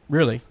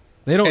 really.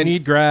 They don't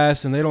need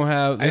grass, and they don't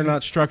have. They're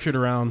not structured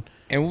around.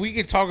 And we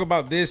could talk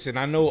about this, and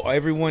I know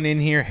everyone in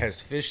here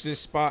has fished this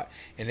spot,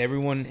 and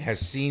everyone has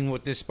seen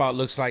what this spot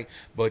looks like.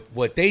 But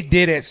what they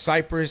did at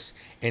Cypress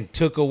and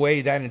took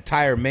away that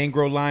entire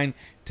mangrove line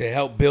to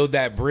help build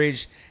that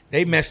bridge,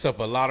 they messed up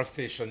a lot of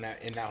fish on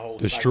that in that whole.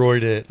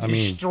 Destroyed it.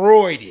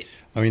 Destroyed it.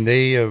 I mean,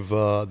 they have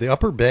the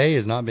upper bay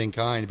has not been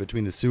kind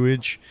between the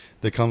sewage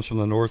that comes from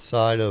the north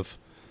side of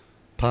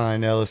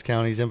Pine Ellis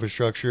County's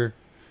infrastructure,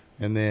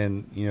 and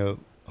then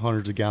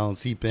hundreds of gallons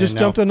seep in. Just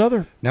dumped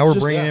another. Now we're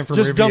bringing in from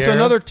just Riviera. dumped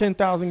another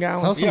 10,000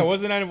 gallons. How's Yeah,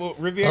 wasn't that what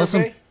Riviera How's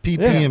some Bay?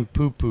 pee-pee Yeah. and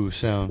poo-poo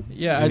sound?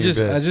 Yeah, in your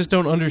bed? I just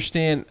don't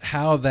understand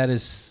how that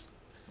is.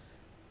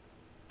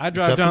 I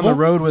drive down Acceptable? the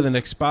road with an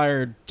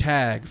expired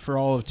tag for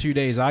all of 2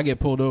 days. I get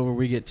pulled over.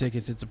 We get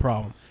tickets. It's a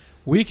problem.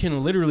 We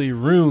can literally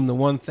ruin the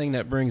one thing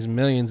that brings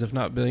millions, if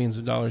not billions,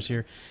 of dollars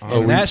here.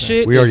 And that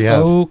shit we already is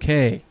have.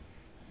 okay.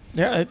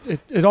 Yeah,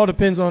 it all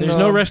depends on. There's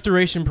no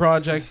restoration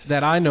project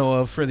that I know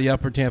of for the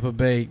Upper Tampa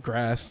Bay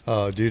grass.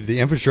 Oh, dude, the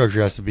infrastructure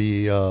has to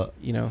be.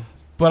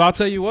 But I'll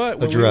tell you what,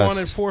 when we Addressed.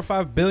 wanted $4 or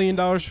 $5 billion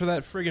for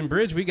that friggin'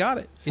 bridge, we got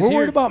it. It's We're here.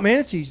 worried about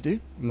manatees, dude.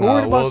 No, We're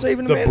worried about well,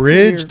 saving the manatee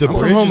bridge. here. The I'm from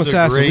bridge Home is a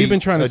Assassin. great We've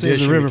been trying to save the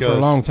addition river for a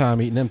because long time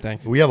eating them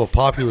things. We have a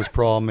populous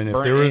problem, and if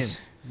Burn there in. was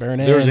Burn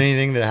there was in.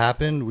 anything that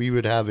happened, we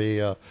would have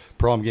a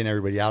problem getting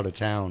everybody out of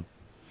town.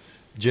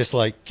 Just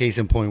like case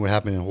in point, what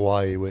happened in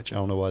Hawaii, which I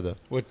don't know why the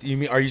What you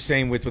mean? Are you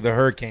saying with the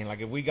hurricane? Like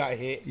if we got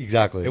hit,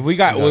 exactly. if we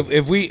got, Exactly.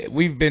 if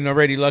we've been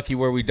already lucky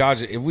where we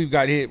dodged it. If we've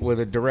got hit with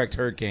a direct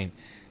hurricane,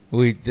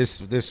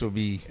 this will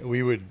be.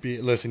 We would be.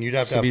 Listen, you'd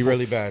have to Should have be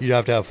really bad. You'd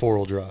have to have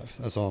 4-wheel drive.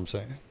 That's all I'm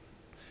saying.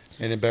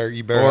 And it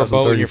you Or better a have some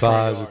boat in your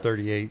front 35s or yard.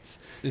 38s.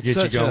 It's Get you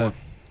such going.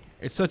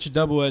 It's such a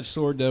double-edged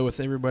sword, though, with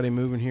everybody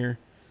moving here.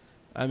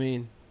 I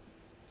mean,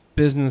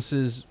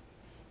 businesses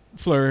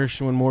flourish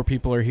when more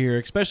people are here,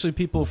 especially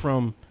people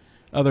from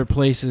other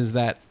places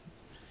that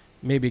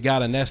maybe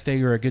got a nest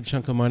egg or a good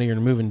chunk of money and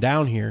are moving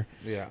down here.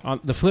 Yeah. On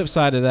the flip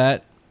side of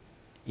that,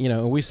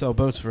 we sell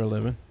boats for a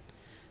living,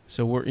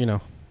 so we're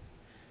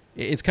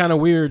it's kind of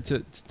weird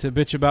to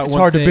bitch about It's one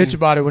hard thing. to bitch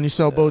about it when you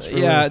sell boats for a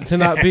Yeah, living. to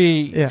not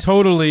be Yeah.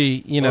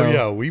 totally, Oh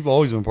yeah, we've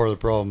always been part of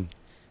the problem,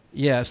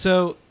 Yeah,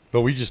 so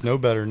but we just know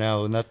better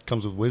now, and that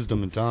comes with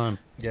wisdom and time.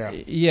 Yeah.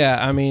 yeah,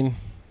 I mean,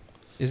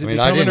 is it I mean,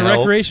 I becoming a didn't help.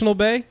 recreational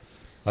bay?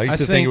 I used I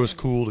to think think- it was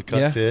cool to cut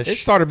yeah. fish. It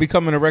started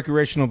becoming a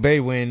recreational bay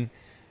when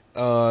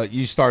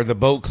you start the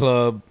boat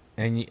club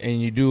and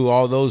you do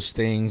all those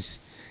things.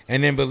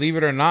 And then believe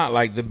it or not,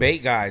 like the bait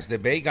guys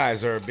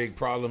are a big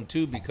problem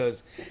too,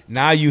 because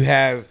now you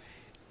have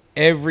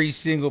every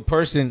single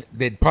person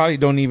that probably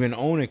don't even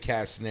own a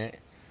cast net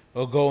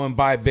will go and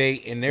buy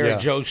bait, and they're Yeah.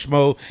 a Joe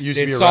Schmo Used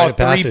to that be a saw rite of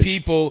 3 passage.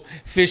 people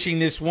fishing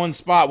this one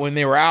spot when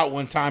they were out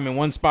one time in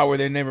one spot where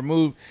they never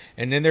moved,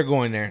 and then they're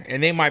going there.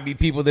 And they might be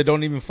people that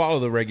don't even follow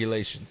the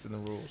regulations and the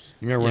rules.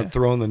 You remember when Yeah.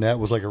 throwing the net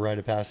was like a rite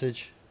of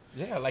passage?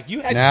 Yeah, like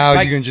you had Now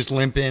like, you can just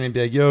limp in and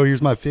be like, "Yo,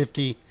 here's my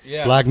 50.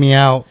 Yeah. Black me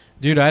out."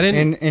 Dude, I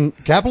didn't. And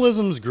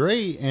capitalism's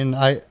great, and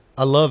I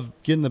love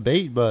getting the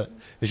bait, but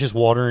it's just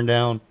watering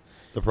down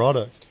the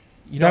product.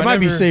 That I might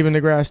be never- saving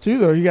the grass too,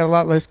 though. You got a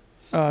lot less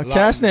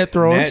cast net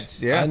throwers.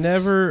 nets, yeah. I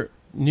never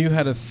knew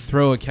how to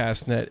throw a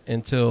cast net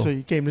until So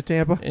you came to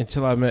Tampa.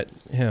 I met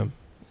him,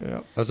 Yeah.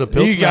 That's a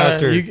You gotta-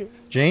 Piltmaster, you-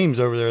 James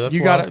over there. That's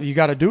You why.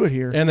 got to do it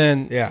here. and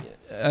then Yeah.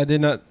 I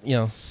did not.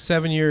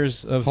 7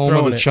 years of Home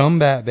throwing of the it.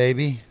 chumbat,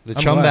 baby. The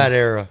I'm chumbat glad.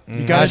 era.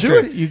 You got to do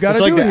it. You got to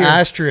It's do like it the here.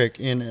 asterisk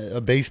in a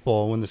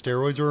baseball when the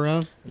steroids were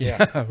around. Yeah,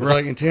 It's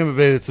like in Tampa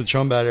Bay, it's the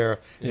chumbat era.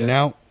 Yeah. And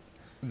now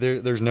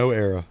there's no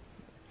era.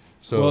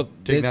 So well,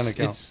 take that it's- into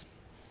account. it's-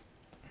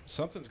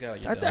 Something's got to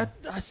get done.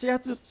 I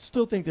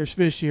still think there's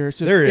fish here. It's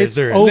just, There is.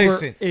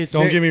 Listen,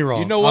 don't get me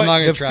wrong. You know what? I'm not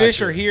gonna the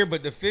fish are here,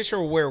 but the fish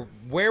are where?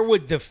 Where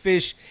would the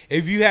fish?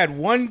 If you had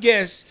one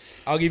guess,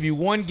 I'll give you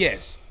one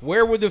guess.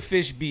 Where would the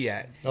fish be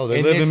at? Oh,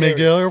 they live in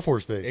McDale Air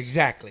Force Base.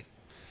 Exactly.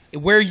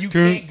 Where you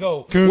can't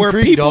go, Coon where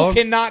Creek, people dog.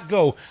 cannot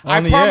go.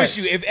 I promise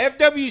you, if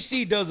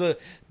FWC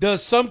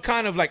does some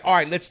kind of like, all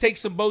right, let's take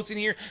some boats in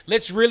here.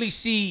 Let's really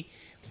see.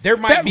 There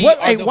might be.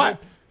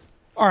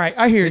 All right,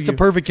 I hear you. It's a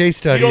perfect case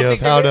study of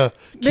how to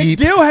keep.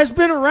 McDill has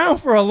been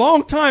around for a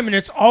long time, and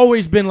it's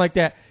always been like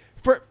that.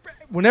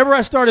 Whenever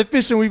I started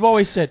fishing, we've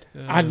always said,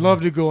 I'd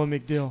love to go in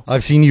McDill.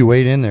 I've seen you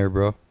wade in there,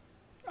 bro.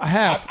 I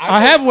have.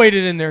 I have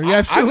waded in there. You're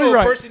absolutely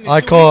right.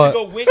 I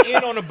caught. Went in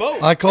on a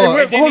boat. I caught.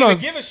 Hey, didn't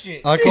even give a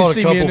shit. I caught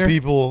a couple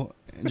people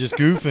just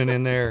goofing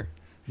in there,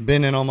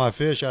 bending on my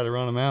fish. I had to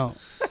run them out.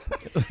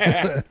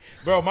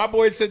 Bro, my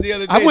boy said the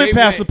other day. I went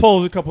past the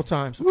poles a couple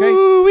times. Okay.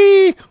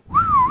 Woo-wee.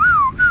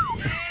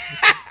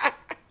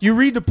 You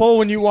read the pole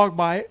when you walk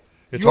by it.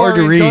 It's hard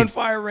to read.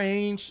 Gunfire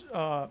range.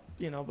 Blah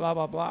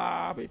blah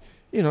blah.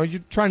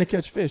 You're trying to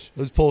catch fish.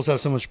 Those poles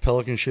have so much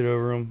pelican shit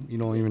over them. You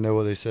don't even know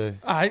what they say.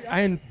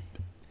 I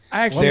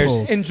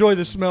actually enjoy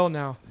the smell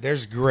now.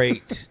 There's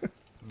great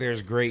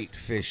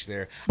fish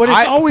there. But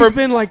it's always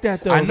been like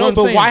that, though. I know,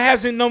 but why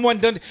hasn't no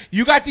one done it?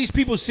 You got these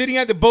people sitting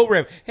at the boat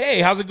ramp.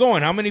 Hey, how's it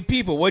going? How many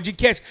people? What'd you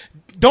catch?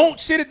 Don't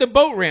sit at the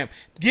boat ramp.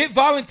 Get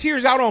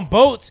volunteers out on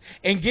boats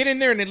and get in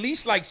there and at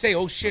least like say,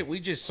 oh, shit, we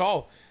just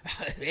saw,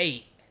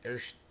 hey,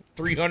 there's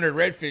 300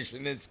 redfish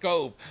in this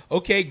cove.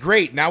 Okay,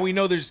 great. Now we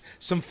know there's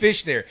some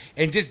fish there.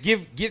 And just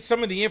get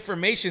some of the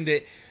information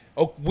that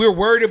we're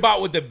worried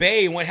about with the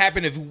bay and what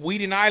happened at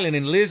Whedon Island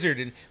and Lizard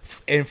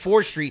and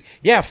 4th Street.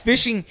 Yeah,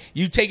 fishing,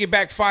 you take it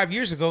back 5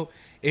 years ago,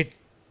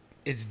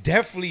 it's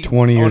definitely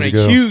 20 years on a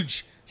ago.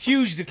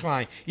 huge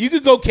decline. You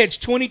could go catch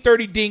 20,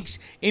 30 dinks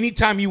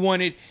anytime you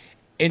wanted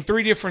in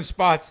 3 different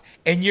spots,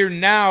 and you're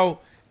now,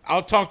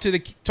 I'll talk to the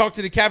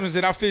captains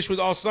that I fished with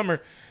all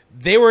summer.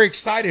 They were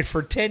excited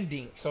for 10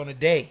 dinks on a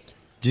day.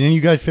 Didn't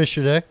you guys fish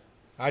today?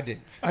 I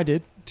did.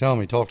 Tell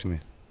me, talk to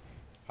me.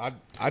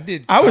 I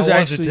did. I was How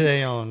actually was it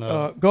today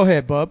on. Go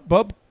ahead, Bub.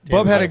 Bub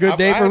had a good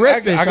day for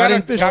redfish. I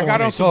didn't fish. I got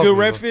on some good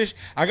redfish.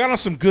 I got on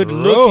some good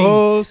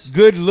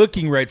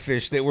looking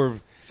redfish that were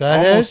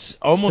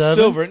almost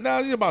silver.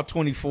 No, they're about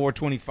 24,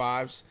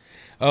 25s.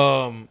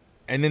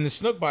 And then the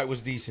snook bite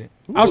was decent.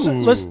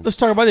 Let's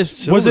talk about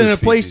this. Was it in a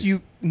place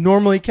you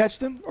normally catch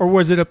them, or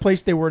was it a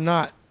place they were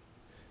not?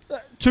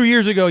 2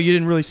 years ago, you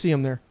didn't really see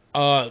them there.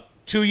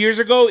 2 years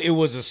ago, it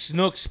was a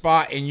snook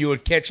spot, and you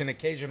would catch an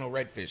occasional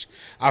redfish.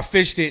 I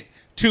fished it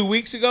 2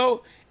 weeks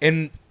ago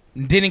and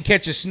didn't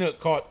catch a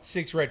snook, caught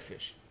 6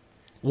 redfish.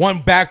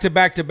 One back to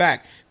back to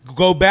back.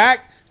 Go back,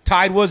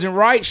 tide wasn't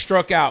right,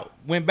 struck out.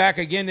 Went back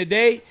again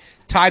today,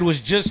 tide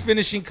was just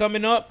finishing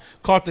coming up,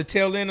 caught the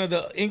tail end of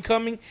the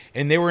incoming,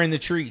 and they were in the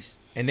trees,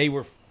 and they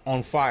were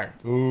on fire.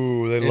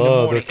 Ooh, they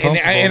love it. And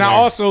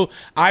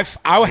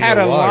I had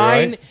a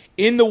line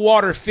in the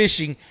water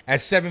fishing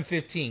at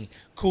 7:15.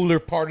 Cooler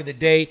part of the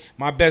day.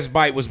 My best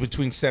bite was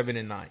between 7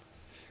 and 9.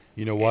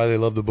 You know why they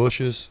love the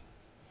bushes?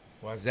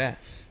 Why's that?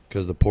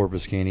 Because the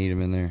porpoise can't eat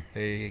them in there.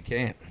 They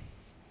can't.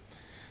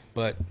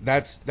 But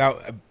that's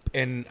that.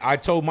 And I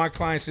told my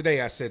clients today,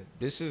 I said,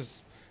 this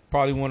is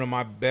probably one of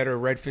my better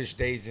redfish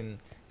days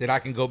that I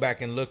can go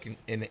back and look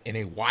in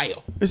a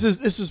while. This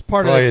is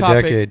part of the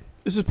topic. Decade.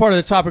 This is part of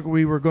the topic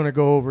we were going to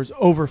go over is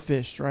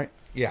overfished, right?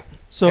 Yeah.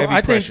 So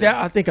I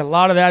think a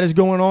lot of that is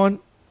going on.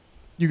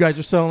 You guys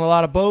are selling a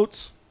lot of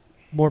boats.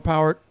 More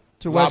power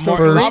to West Coast.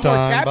 A lot more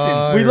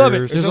captains. We love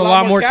it. There's a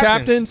lot more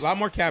captains. A lot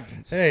more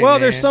captains. Hey, well,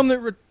 man.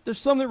 there's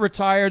some that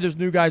retired. There's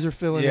new guys are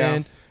filling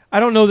in. I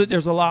don't know that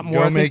there's a lot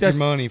more. Go make your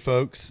money,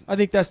 folks. I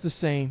think that's the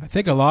same. I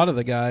think a lot of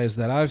the guys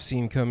that I've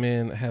seen come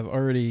in have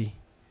already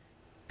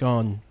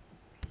gone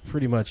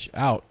pretty much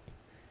out.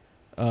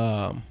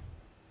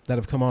 That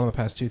have come on in the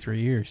past 2-3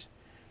 years.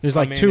 There's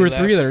like 2 or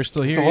 3 that are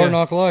still here. It's a hard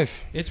knock life.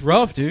 It's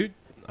rough, dude.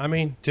 I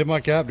mean, tip my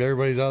cap to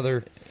everybody's out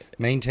there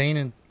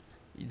maintaining.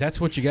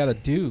 That's what you got to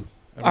do.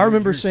 I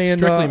remember saying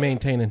strictly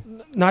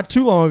maintaining. Not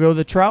too long ago,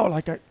 the trout.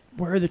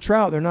 Where are the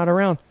trout? They're not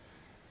around.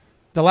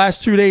 The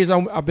last 2 days,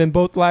 I've been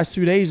both the last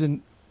 2 days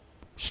and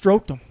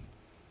stroked them.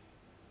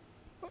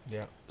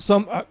 Yeah.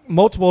 Some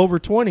multiple over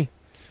 20,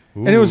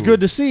 and it was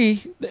good to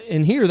see.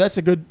 And here, that's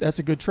a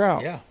good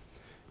trout. Yeah.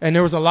 And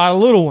there was a lot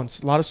of little ones,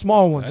 a lot of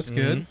small ones. That's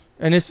good.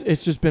 And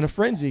it's just been a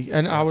frenzy.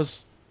 And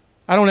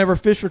I don't ever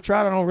fish for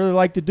trout. I don't really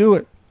like to do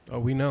it. Oh,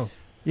 we know.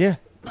 Yeah,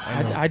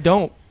 I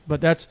don't.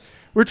 But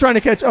we're trying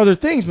to catch other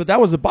things. But that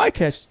was the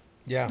bycatch.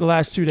 Yeah. The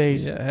last 2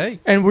 days. Yeah. Hey.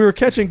 And we were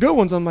catching good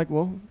ones. I'm like,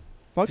 well,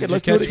 fuck it,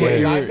 let's do it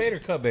again. Live or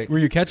cut bait? Were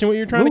you catching what you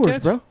were trying to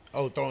catch, bro?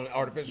 Oh, throwing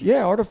artificial.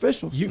 Yeah,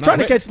 artificial. I'm trying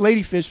to catch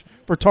ladyfish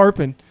for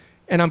tarpon,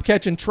 and I'm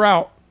catching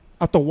trout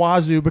at the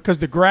wazoo because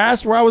the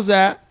grass where I was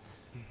at,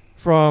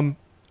 from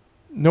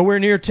nowhere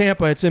near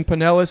Tampa, it's in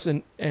Pinellas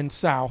and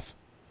south,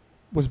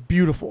 was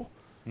beautiful.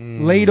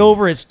 Laid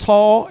over, it's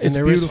tall, it's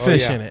beautiful.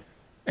 Fish in it.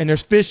 And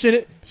there's fish in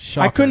it.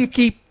 Shocker.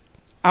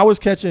 I was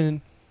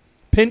catching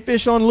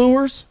pinfish on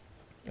lures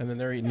And then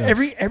they're eating us.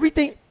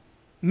 Everything,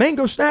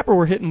 mango snapper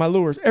were hitting my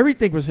lures.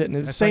 Everything was hitting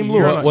it. The same like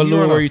lure. What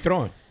lure were you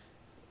throwing?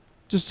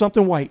 Just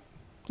something white.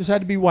 Just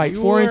had to be white.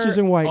 You 4 were inches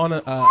in white. on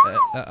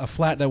a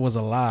flat that was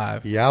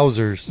alive.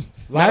 Yowzers.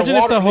 Imagine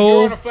if the When you whole-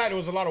 were on a flat, there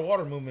was a lot of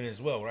water movement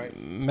as well, right?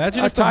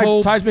 Imagine if the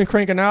whole tide's been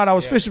cranking out. I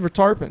was fishing for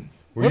tarpon.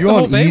 Were What you the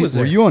whole on bay was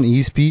there? Were you on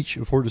East Beach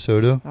of Fort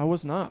DeSoto? I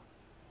was not.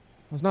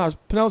 I was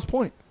Pinellas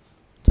Point.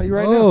 Tell you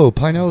right now. Oh,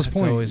 Pinellas That's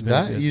Point. always been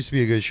That good. used to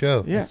be a good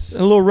show. Yeah,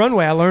 a little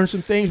runway. I learned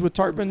some things with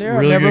tarpon there.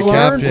 Really I've never good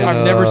learned. captain,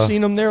 I've never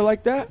seen them there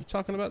like that. You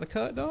talking about the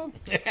cut, dog?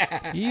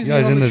 Easy You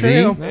guys on in the the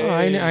trail. V? No,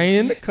 I ain't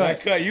in the cut.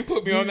 That cut, you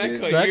put me on that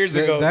cut That- years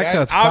that- ago. that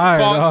cut's I've fire,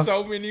 caught dog.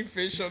 so many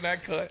fish on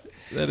that cut.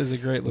 That is a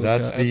great little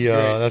That's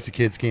cut. that's the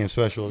kids camp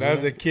special. That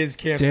was isn't a kids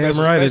camp Damn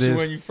special, right it especially is.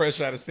 when you fresh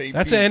out of St.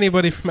 That's Pete.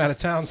 anybody from out of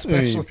town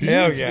special. Pete.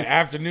 Hell yeah,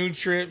 afternoon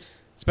trips.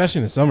 Especially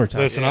in the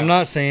summertime. Listen, Yeah. I'm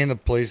not saying the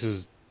place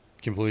is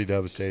completely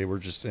devastated. We're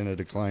just in a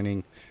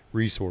declining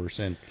resource,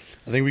 and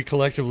I think we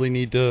collectively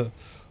need to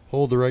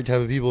hold the right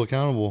type of people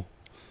accountable.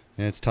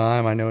 And it's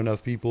time. I know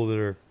enough people that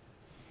are,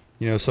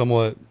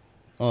 somewhat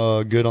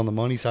good on the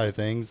money side of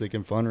things. They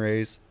can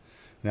fundraise.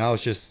 Now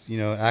it's just,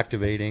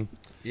 activating.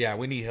 Yeah,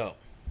 we need help.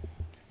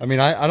 I mean,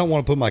 I don't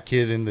want to put my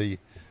kid in the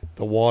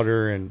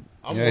water and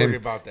I'm worried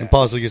about that. and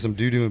possibly get some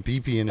doo-doo and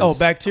pee-pee in his, Oh,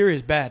 bacteria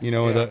is bad. I don't You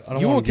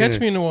want won't to get catch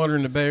in. me in the water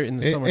in the bay in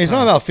the summertime. It's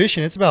not about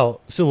fishing. It's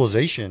about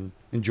civilization,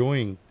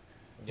 enjoying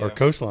Yeah. our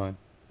coastline.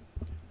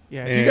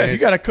 Yeah, And you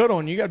got a cut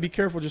on. You got to be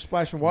careful just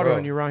splashing water Bro.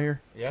 on you around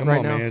here. Yeah. Come right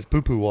on, now. man. It's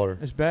poo-poo water.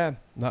 It's bad.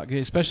 Not good,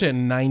 especially at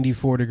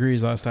 94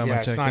 degrees last time I Yeah,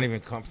 checked. it's not it. even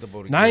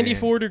comfortable to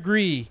 94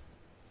 degree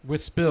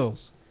with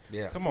spills. get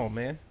in. Yeah. Come on,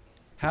 man.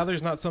 How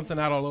there's not something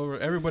out all over?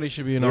 Everybody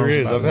should be in There arms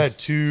is. about I've this. had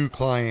 2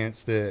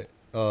 clients that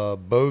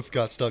both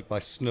got stuck by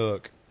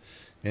snook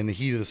in the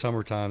heat of the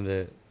summertime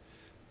that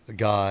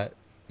got,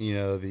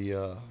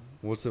 the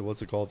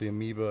what's it called? The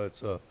amoeba.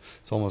 It's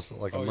almost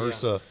like a Oh, yeah.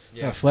 MRSA.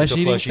 Yeah. A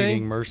flesh-eating Flesh-eating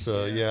thing?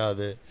 MRSA. Yeah,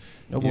 that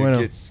No you know,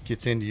 bueno.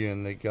 gets into you,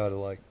 and they gotta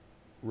like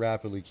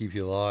rapidly keep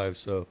you alive.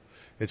 So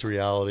it's a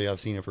reality. I've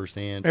seen it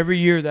firsthand. Every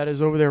year that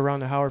is over there around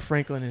the Howard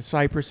Franklin and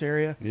Cypress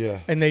area, Yeah.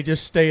 and they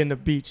just stay in the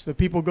beach. The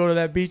people go to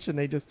that beach and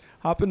they just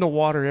hop in the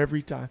water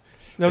every time.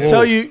 They'll Well-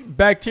 tell you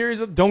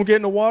bacteria don't get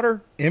in the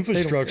water.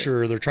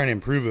 Infrastructure, they're trying to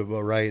improve it,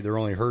 but they're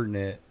only hurting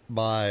it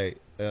by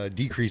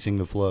decreasing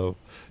the flow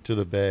to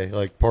the bay.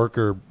 Like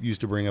Parker used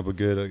to bring up a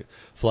good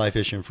fly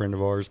fishing friend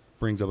of ours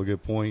brings up a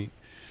good point.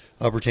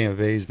 Upper Tampa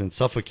Bay has been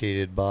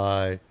suffocated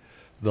by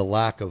the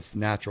lack of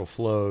natural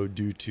flow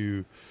due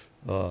to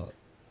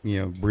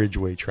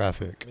bridgeway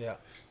traffic. Yeah.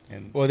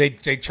 And Well, they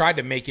tried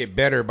to make it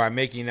better by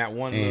making that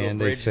one little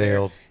And they bridge there,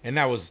 failed. and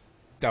that was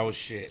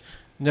shit.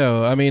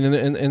 No, I mean,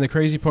 and the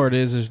crazy part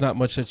is there's not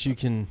much that you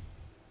can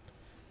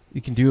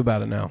do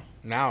about it now.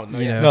 Now, no,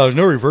 Yeah. no, there's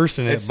no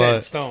reversing it, it's set in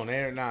but stone.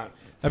 They're not.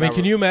 I mean, not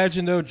can re- you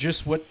imagine though?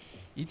 Just what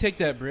you take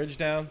that bridge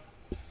down,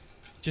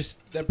 just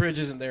that bridge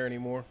isn't there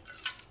anymore.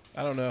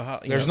 I don't know how.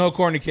 There's no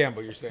Courtney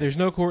Campbell. You're saying There's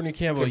no Courtney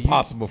Campbell. it's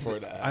impossible for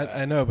that.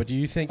 I know, but do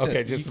you think Okay,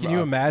 that? just Can you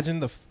about. imagine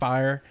the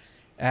fire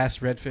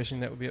ass red fishing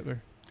that would be up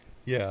there?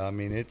 yeah, I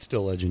mean it's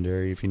still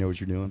legendary if you know what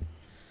you're doing.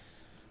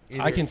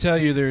 Either- I can tell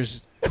you,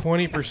 there's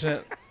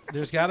 20%.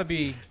 There's got to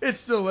be.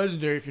 It's still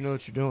legendary if you know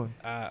what you're doing.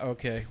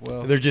 Okay,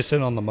 well, They're just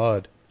sitting on the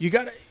mud. You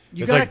gotta It's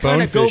gotta like bone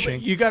kind of go.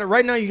 fishing. You gotta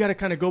right now. You gotta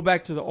kind of go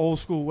back to the old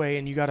school way,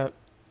 and you gotta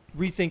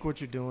rethink what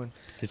you're doing.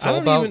 It's I all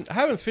about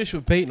haven't fished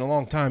with bait in a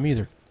long time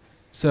either.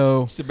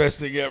 So It's the best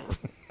thing ever.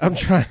 I'm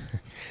trying.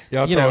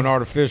 Y'all You throwing know.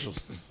 artificials.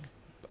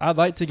 I'd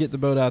like to get the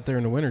boat out there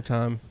in the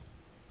wintertime,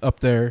 up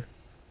there,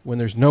 when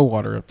there's no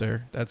water up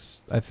there.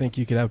 I think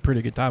you could have a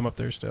pretty good time up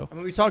there still. I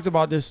mean, we talked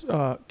about this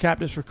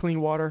captives for clean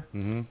water.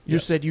 Mhm. You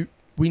said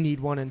we need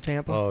one in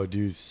Tampa. Oh,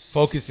 dude.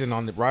 Focusing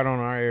on right on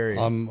our area.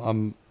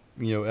 I'm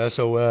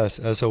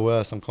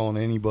SOS. I'm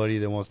calling anybody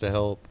that wants to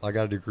help. I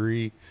got a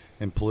degree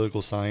in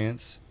political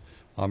science.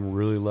 I'm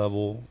really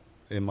level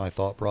in my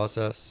thought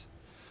process.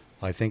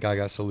 I think I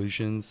got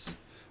solutions.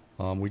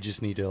 We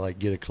just need to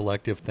get a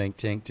collective think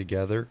tank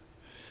together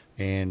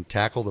and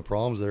tackle the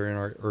problems that are in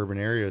our urban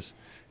areas.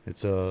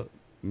 It's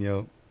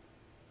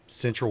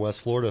Central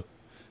West Florida.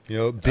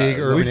 Big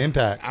urban we've-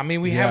 impact. I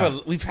mean, we've Yeah. had a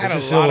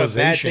It's a lot of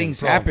bad civilization things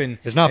problem. happen.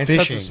 It's not in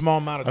fishing. such a small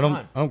amount of I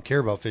time. don't care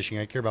about fishing.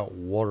 I care about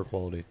water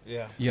quality.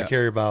 Yeah. Yeah. I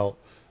care about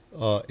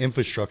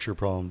infrastructure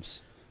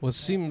problems. Well, it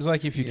seems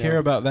like if you Yeah. care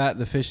about that,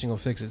 the fishing will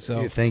fix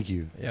itself. Yeah, thank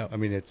you. Yep. I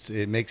mean,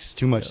 it makes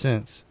too much Yep.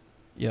 sense.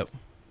 Yep.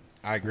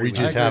 I agree. We with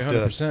just you. have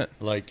 100%.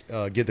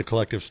 to get the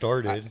collective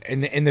started.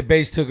 And the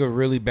base took a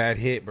really bad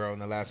hit, bro, in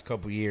the last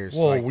couple of years.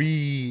 Well,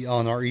 we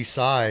on our east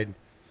side,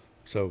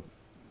 so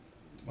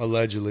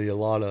allegedly a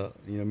lot of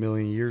a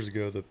million years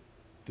ago,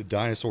 the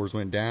dinosaurs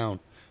went down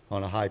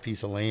on a high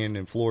piece of land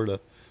in Florida,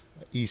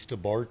 east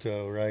of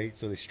Bartow, right?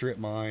 So they strip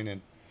mine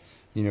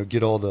and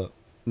get all the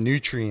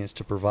nutrients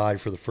to provide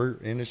for the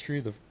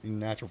industry, the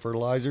natural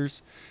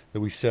fertilizers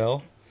that we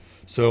sell.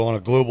 So on a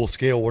global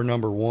scale, we're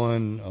number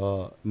one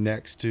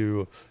next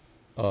to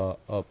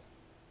a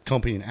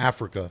company in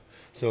Africa.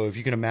 So if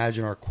you can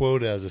imagine our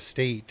quota as a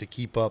state to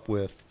keep up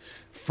with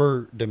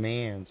fur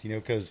demands,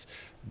 because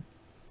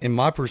in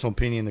my personal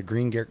opinion, the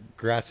Green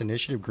Grass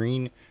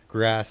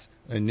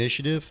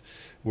Initiative,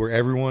 where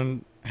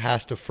everyone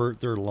has to fert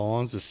their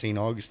lawns, the St.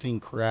 Augustine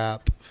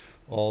crap,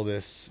 all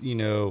this,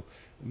 true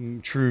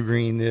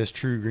green this,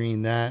 true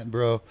green that,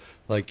 bro.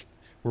 Like,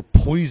 we're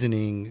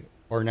poisoning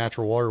our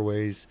natural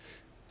waterways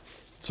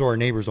so our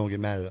neighbors don't get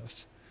mad at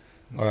us.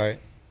 All right?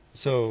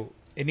 So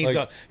it needs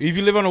if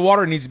you live on the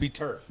water, it needs to be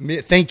turf.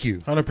 Thank you.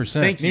 100%.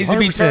 It needs to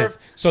be turf,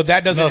 so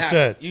that doesn't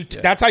happen.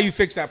 That's how you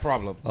fix that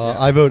problem.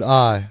 I vote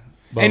aye.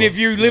 And if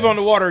you live on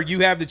the water,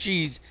 you have the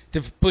cheese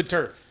to put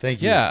turf.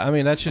 Thank you. Yeah, I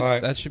mean, that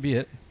should be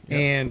it.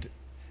 Yep.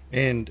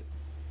 And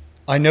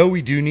I know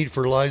we do need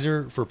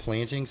fertilizer for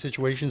planting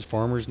situations.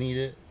 Farmers need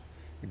it.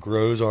 It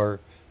grows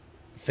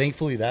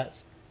thankfully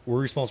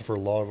we're responsible for a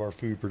lot of our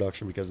food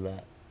production because of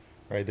that.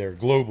 Right there,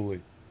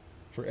 globally,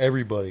 for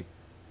everybody.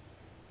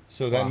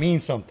 So that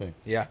means something.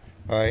 Yeah.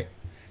 All right.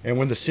 And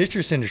when the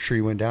citrus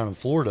industry went down in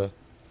Florida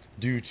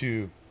due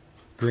to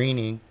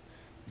greening,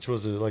 which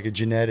was like a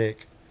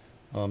genetic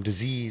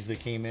disease that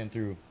came in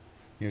through,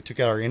 took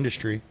out our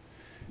industry,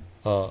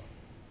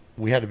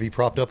 we had to be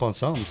propped up on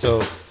something.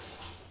 So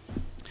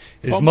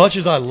as much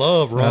as I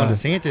love Ron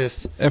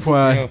DeSantis,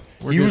 FYI,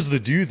 he was the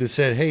dude that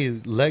said,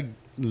 hey,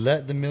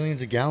 let the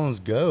millions of gallons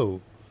go.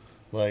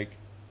 Like,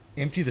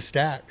 empty the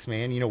stacks,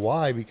 man. You know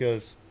why?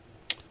 Because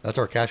that's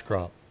our cash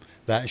crop.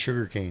 That and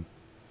sugarcane.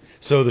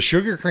 So the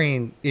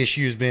sugarcane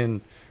issue has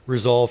been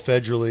resolved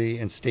federally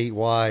and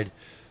statewide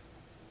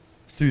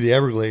through the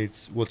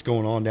Everglades, what's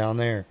going on down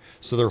there.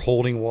 So they're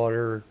holding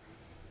water,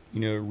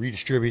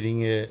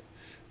 redistributing it.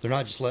 They're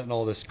not just letting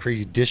all this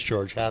crazy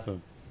discharge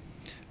happen.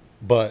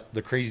 But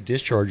the crazy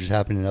discharge is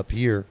happening up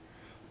here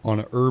on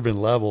an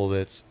urban level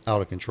that's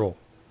out of control.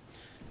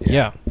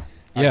 Yeah.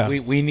 Yeah.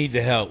 We need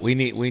the help. We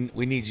need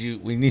you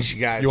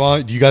guys.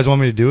 Do you guys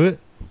want me to do it?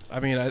 I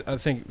mean, I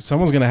think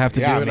someone's going to have to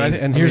do it.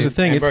 And here's the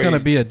thing, it's going to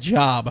be a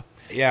job.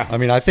 Yeah.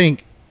 I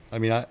think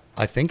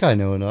I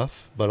know enough,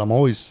 but I'm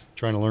always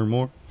trying to learn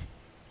more.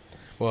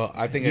 Well,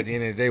 I think at the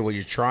end of the day, what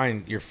you're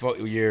trying,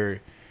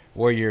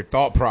 where your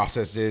thought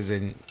process is,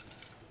 and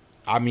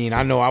I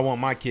know I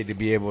want my kid to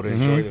be able to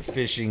enjoy the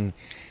fishing,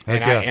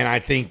 and I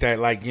think that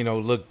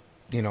look,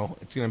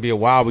 it's going to be a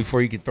while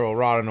before you can throw a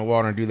rod in the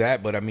water and do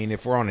that. But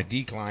if we're on a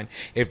decline,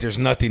 if there's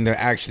nothing to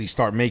actually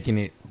start making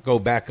it go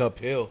back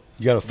uphill,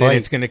 you got to fight. Then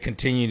it's going to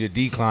continue to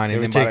decline,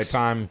 and then by the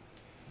time,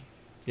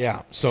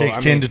 so it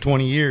takes 10 to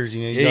 20 years.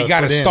 You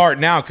got to start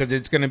now because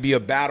it's going to be a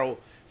battle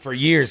for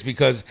years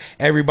because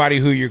everybody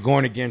who you're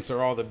going against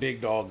are all the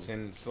big dogs,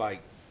 and it's like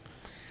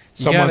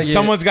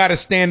someone's got to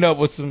stand up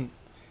with some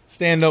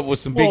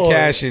big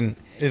cash, and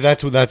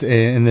that's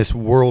in this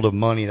world of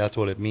money. That's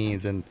what it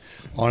means. And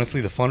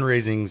honestly, the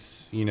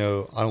fundraising's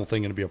I don't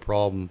think going to be a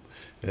problem.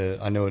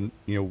 I know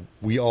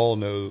we all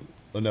know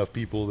enough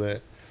people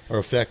that are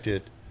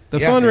affected. The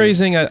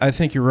fundraising, I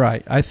think you're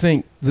right. I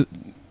think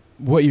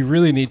what you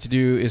really need to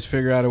do is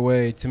figure out a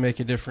way to make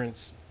a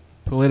difference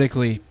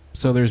politically,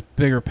 so there's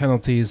bigger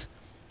penalties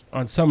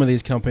on some of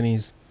these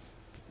companies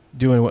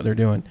doing what they're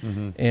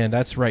doing, and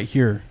that's right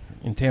here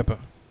in Tampa.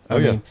 I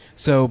mean,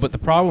 but the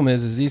problem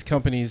is these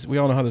companies, we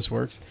all know how this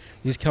works.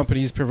 These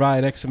companies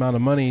provide X amount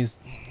of money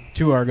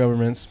to our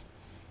governments.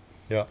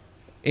 Yeah.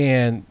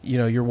 And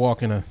you're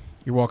walking a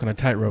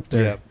tightrope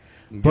there. Yeah.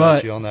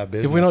 But on that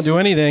business. If we don't do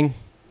anything,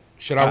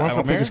 I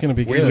don't think it's going to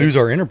be good. We lose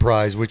our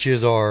enterprise, which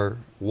is our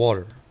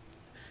water.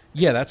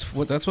 Yeah, that's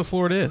what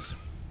Florida is.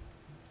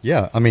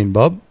 Yeah,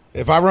 Bub.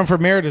 If I run for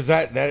mayor, does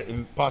that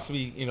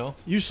possibly,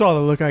 You saw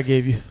the look I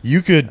gave you.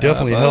 You could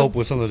definitely help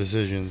with some of the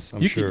decisions,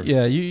 I'm sure.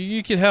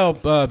 You could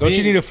help. Don't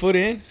you need a foot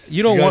in?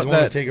 You don't want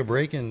that. To take a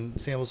break and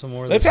sample some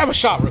more? Let's have a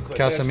shot real quick.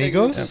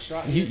 Casamigos?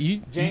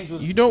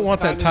 You don't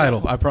want that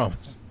title, I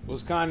promise.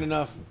 Was kind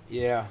enough.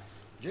 Yeah.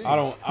 James.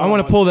 I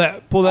want to pull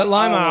that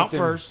lime out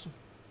first.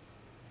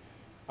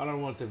 I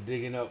don't want them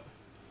digging up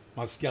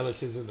my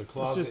skeletons in the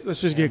closet.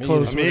 Let's just get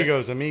close.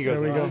 Amigos. There we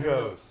go.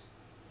 Amigos.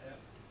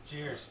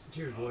 Cheers.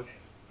 Cheers, boys.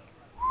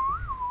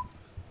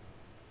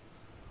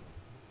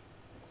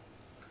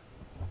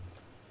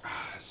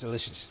 It's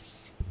delicious.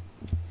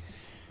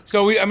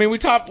 So we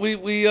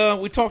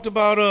talked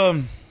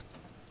about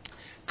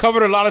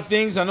covered a lot of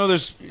things. I know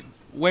there's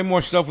way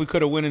more stuff we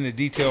could have went into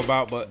detail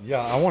about, but yeah,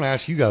 I want to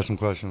ask you guys some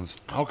questions.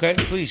 Okay,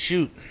 please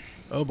shoot.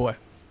 Oh boy.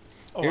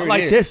 I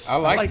like this. I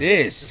like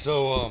this.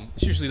 So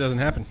this usually doesn't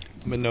happen.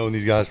 I've been knowing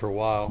these guys for a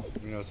while,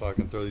 so I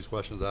can throw these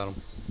questions at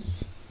them.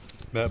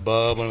 Met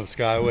Bub on the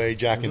Skyway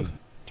jacking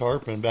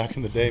tarpon back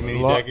in the day,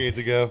 many decades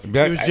ago. He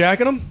was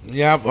jacking them?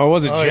 Yeah, I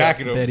wasn't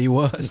jacking them. Bet he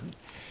was.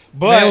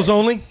 But males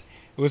only?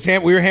 We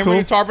were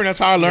hammering the tarpon. That's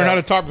how I learned how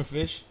to tarpon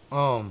fish.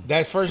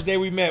 That first day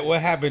we met,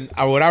 what happened?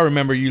 What I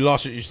remember, you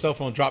lost your cell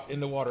phone, dropped in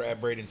the water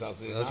at Braden's house.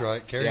 That's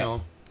right. Carry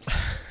on.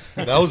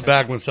 That was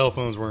back when cell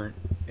phones weren't.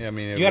 You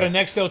had a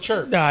Nextel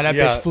chirp. Nah, that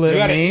bitch flipped.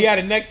 You had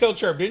a Nextel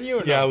chirp, didn't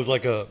you? Yeah, it was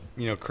like a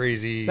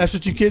crazy. That's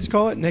what you kids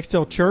call it,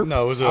 Nextel chirp.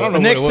 No, it was I don't know.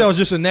 Nextel is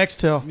just a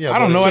Nextel. Yeah, I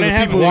don't know. I didn't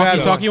have a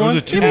walkie-talkie one.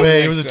 It was a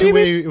two-way. It was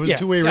a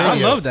two-way radio. I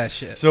love that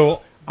shit.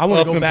 So I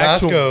want to go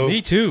back to them.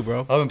 Me too,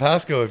 bro. Up in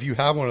Pasco, if you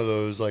have one of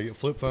those, like a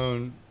flip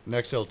phone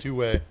Nextel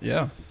 2-way,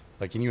 Yeah.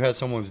 like, and you had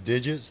someone's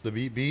digits, the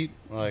beep,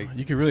 like,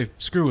 You could really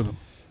screw with them.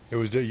 it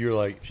was, you're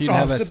like, If you didn't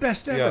have Oh, that, the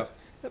best ever. yeah.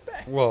 The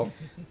best. Well,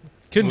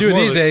 couldn't it do was it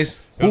more these like- days.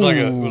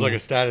 it was like a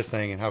status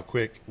thing and how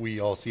quick we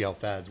all see how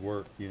fads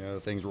work. You know,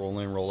 things roll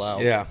in, roll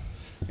out. Yeah.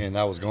 And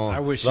that was gone. I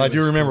wish But I it do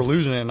was remember still-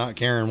 losing it and not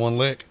carrying one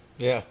lick.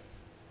 Yeah.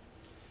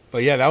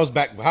 But yeah, that was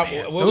back. What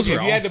those if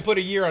were you had to awesome. put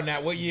a year on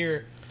that? What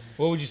year?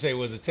 What would you say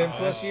was it? 10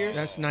 plus years?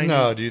 That's 90.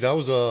 No, dude, that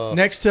was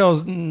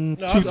Nextel's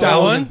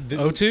 2000.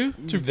 02?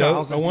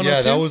 2000. 01, Yeah,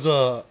 02? that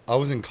was I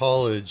was in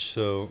college,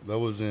 so that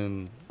was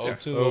in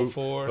 02,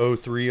 04,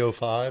 03,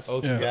 05.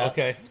 02. Yeah.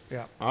 Okay.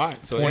 Yeah. All right.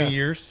 So 20 yeah,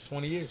 years.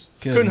 20 years.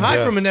 Good. Couldn't hide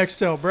Yeah. from a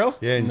Nextel, bro.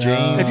 Yeah, and No.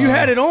 James. If you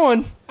had it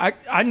on,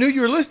 I knew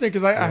you were listening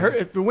because I heard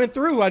if it went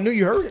through, I knew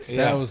you heard it.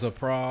 Yeah. That was a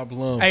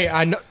problem. Hey,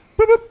 I know.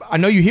 Boop, boop, I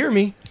know you hear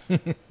me.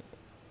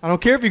 I don't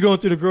care if you're going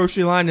through the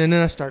grocery line and then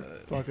I start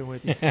fucking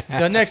with you.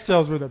 The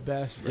Nextels were the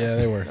best. Bro. Yeah,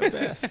 they were. The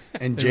best.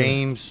 And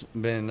James,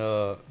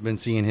 been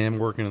seeing him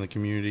working in the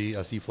community.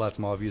 I see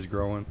FlatsMafia is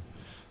growing.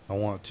 I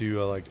want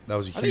to that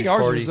was a huge I think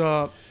ours party.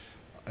 was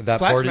that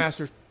party.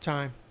 FlatsMafia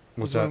time.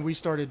 What's was when that? we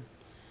started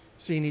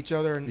seeing each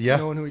other and Yeah,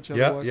 knowing who each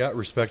other was. yeah,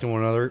 respecting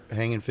one another,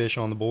 hanging fish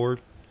on the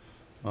board,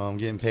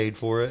 getting paid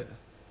for it.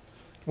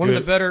 One of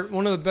Good.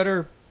 the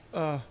better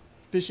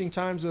fishing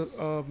times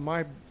of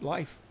my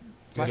life.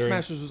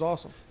 FlatsMasters was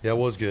awesome. Yeah, it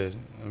was good.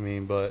 I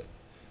mean, but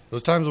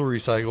those times will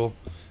recycle.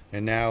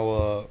 And now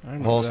I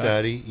remember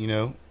Hallstaddy, you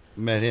know,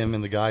 met him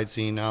in the guide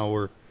scene. Now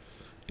we're,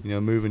 you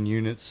know, moving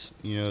units,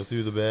 you know,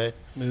 through the bay.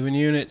 Moving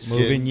units.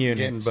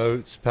 Getting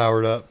boats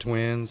powered up,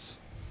 twins,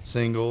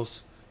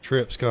 singles,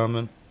 trips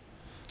coming.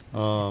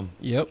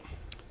 Yep.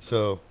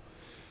 So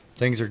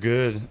things are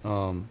good.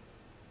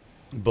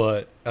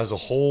 But as a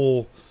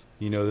whole,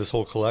 you know, this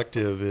whole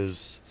collective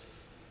is,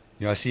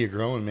 you know, I see it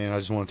growing, man. I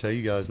just want to tell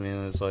you guys,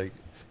 man, it's like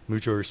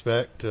mutual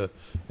respect to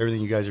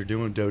everything you guys are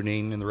doing,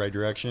 donating in the right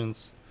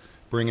directions,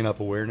 bringing up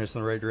awareness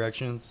in the right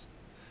directions.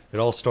 It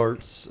all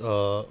starts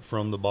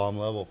from the bottom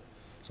level.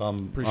 So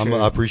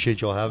I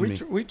appreciate y'all having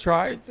me. We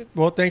tried.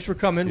 Well, thanks for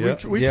coming. Yeah.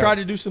 We tried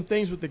to do some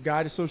things with the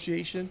Guide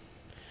Association.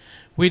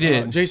 We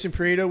did. Jason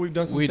Prieto, we've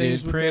done some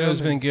things with Prieto's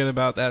them. been good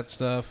about that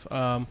stuff.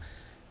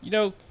 You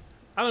know,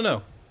 I don't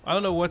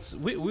know what's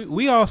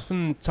we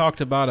often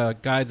talked about a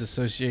guides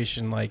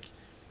association like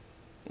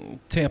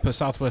Tampa,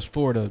 Southwest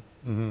Florida.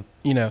 Mm-hmm.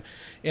 You know,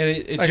 and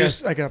it like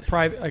just like a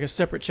private, like a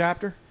separate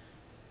chapter.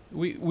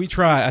 we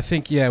try. I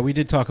think we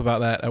did talk about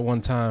that at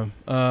one time.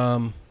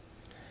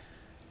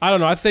 I don't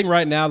know. I think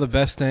right now the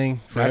best thing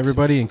for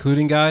everybody,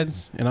 including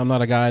guides, and I'm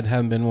not a guide,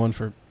 haven't been one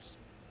for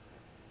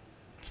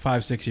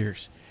 5-6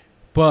 years,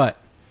 but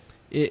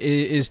it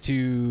is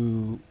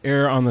to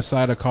err on the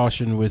side of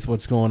caution with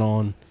what's going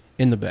on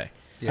in the Bay.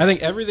 Yeah. I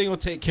think everything will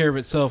take care of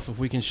itself if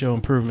we can show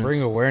improvements.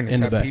 Bring awareness. In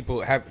the have Bay.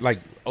 people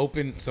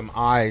open some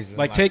eyes.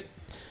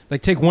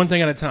 And take one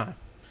thing at a time.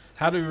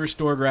 How do we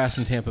restore grass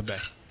in Tampa Bay?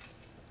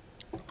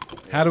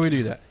 How do we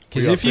do that?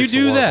 Because if you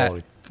do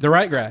that, the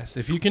right grass,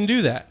 if you can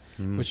do that,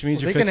 which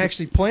means they can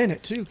actually plant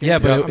it too. Yeah,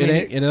 but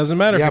it doesn't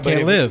matter if you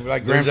can't live.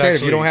 Like Graham said,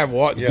 if you don't have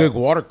good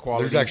water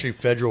quality, there's actually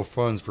federal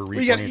funds for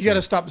replanting. You got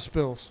to stop the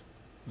spills.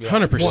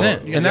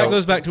 100%. And that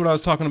goes back to what I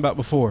was talking about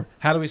before.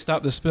 How do we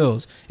stop the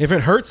spills? If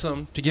it hurts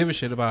them to give a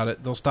shit about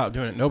it, they'll stop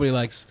doing it. Nobody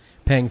likes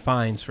paying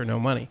fines for no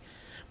money.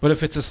 But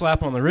if it's a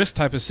slap on the wrist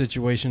type of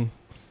situation,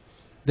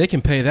 they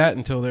can pay that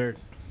until they're...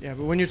 Yeah,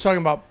 but when you're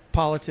talking about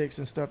politics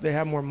and stuff, they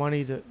have more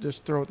money to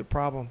just throw at the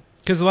problem.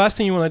 Because the last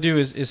thing you want to do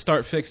is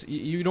start fix.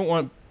 You don't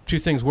want two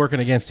things working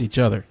against each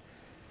other.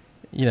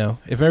 You know,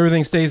 if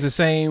everything stays the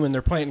same and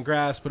they're planting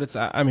grass, but it's,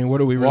 I mean, what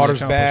are we really Water's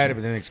bad, accomplishing?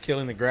 but then it's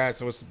killing the grass,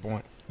 so what's the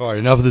point? All right,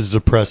 enough of this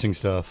depressing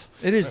stuff.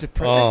 It is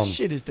depressing. That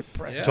shit is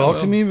depressing. Yeah,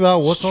 Talk to me about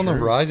what's on the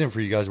true. horizon for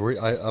you guys.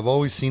 I've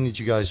always seen that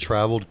you guys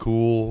traveled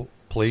cool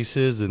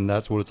places, and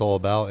that's what it's all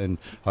about. And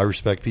I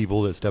respect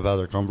people that step out of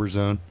their comfort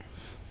zone.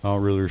 I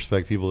don't really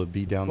respect people that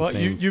beat down the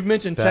same. You've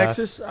mentioned path.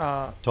 Texas.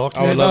 Talk to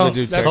I me would love about,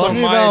 to do That's Texas. talk on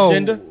to me my about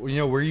agenda. you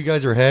know, where you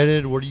guys are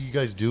headed. What are you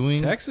guys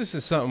doing? Texas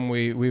is something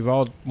we've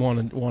all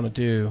want to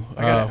do.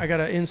 I got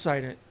an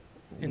insight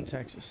in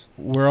Texas.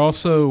 We're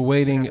also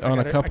waiting on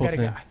a couple I got a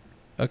things. guy.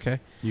 Okay.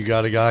 You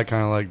got a guy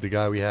kind of like the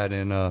guy we had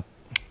in. No.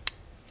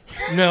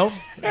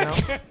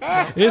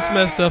 It's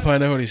messed up. I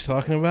know what he's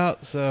talking about.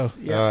 So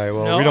Yeah. All right,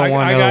 well, No, we don't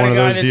want I another got one a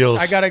guy of those deals.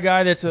 I got a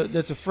guy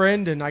that's a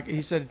friend, and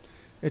he said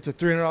it's a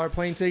 $300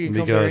 plane ticket. You can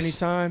come there Because-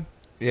 anytime.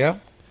 Yeah?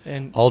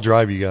 And I'll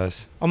drive you guys.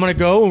 I'm gonna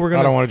go, and we're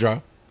gonna. I don't want to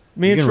drive.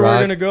 Me You and can Troy are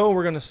ride. gonna go. And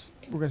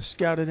we're gonna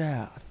scout it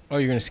out. Oh,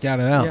 you're gonna scout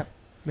it out. Yeah.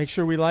 Make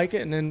sure we like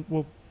it, and then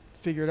we'll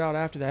figure it out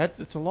after that.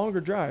 It's a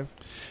longer drive.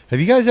 Have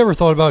you guys ever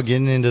thought about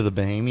getting into the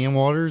Bahamian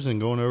waters and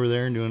going over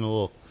there and doing a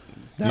little?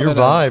 Your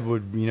vibe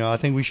would, you know, I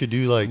think we should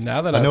do like.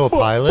 Now that I know a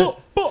pilot.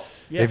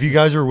 Yeah. If you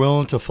guys are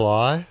willing to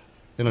fly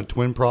in a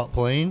twin prop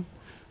plane,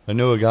 I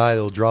know a guy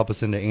that'll drop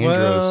us into Andros.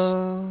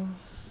 Well,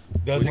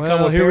 Does it Well,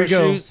 come with here we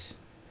go. parachutes?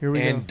 Here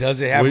we And go. does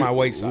it have We- my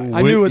weight size?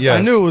 I knew it. I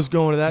yes. knew it was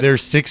going to that.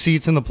 There's 6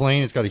 seats in the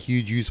plane. It's got a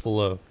huge use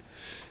below.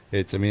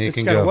 It It's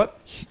can got a go what?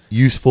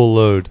 useful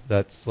load.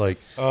 That's like.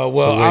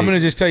 Well, I'm gonna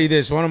just tell you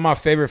this: one of my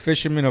favorite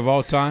fishermen of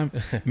all time,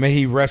 may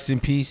he rest in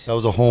peace. That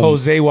was a home.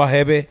 Jose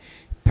Wahebe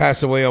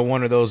passed away on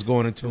one of those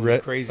going into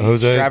crazy,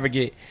 Jose.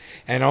 extravagant.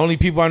 And the only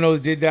people I know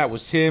that did that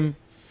was him,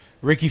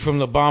 Ricky from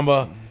La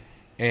Bamba,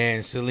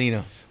 and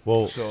Selena.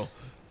 Well, So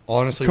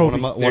honestly, Kobe.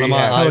 one of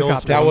my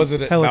idols. that was a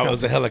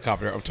Helicopter.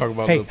 helicopter. I'm talking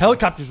about. Hey,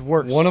 helicopters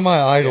work. One of my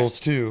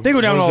idols too. They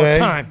go down all the Jose.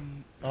 time.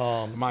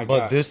 My But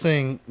God. this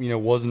thing,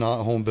 was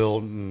not home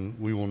built, and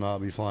we will not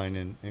be flying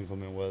in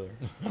inclement weather.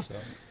 So.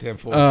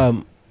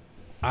 10-4.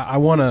 I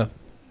want to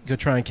go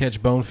try and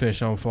catch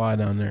bonefish on fly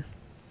down there.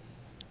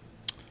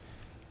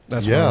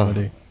 That's what I want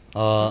to do.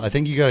 I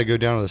think you got to go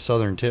down to the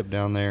southern tip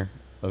down there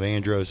of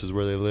Andros is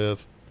where they live.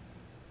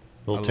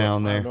 Little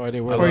town I there. have no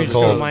idea Or where you it just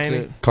is. go to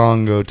Miami.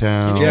 Congo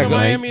town. Can you Yeah, go to go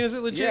Miami? Is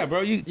it legit? Yeah,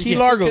 bro. You Key can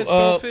Largo. catch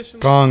bonefish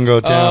and- Congo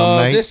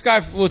town, mate. This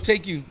guy will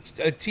take you.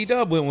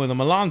 T-Dub went with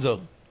him.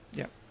 Alonzo.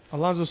 Yeah.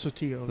 Alonzo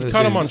Sotillo. Listen,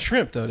 Caught him on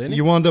shrimp though, didn't he?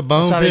 You want the That's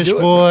how they bonefish, do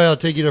it, boy? bro. I'll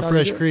take you to That's how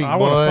they Fresh do it. Creek, I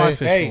want a boy. fly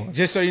fish. Hey, boy.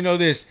 just so you know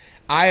this,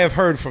 I have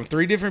heard from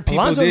 3 different people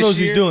Alonzo this knows what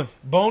year. he's doing.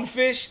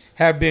 Bonefish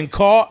have been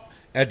caught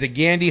at the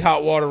Gandy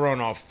hot water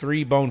runoff.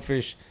 3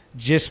 bonefish.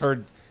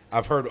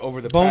 I've heard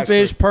over the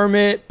Bonefish past.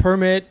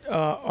 permit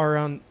are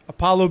on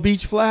Apollo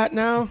Beach flat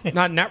now.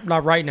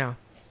 not right now.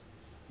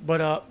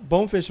 But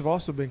bonefish have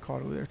also been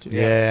caught over there too.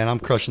 Yeah, and I'm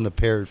crushing the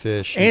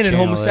parrotfish. And in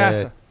Channel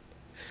Homosassa.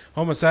 A.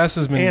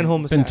 Homosassa's And been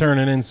Homosassa.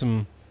 turning in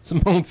some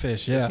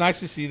bonefish. Yeah. It's nice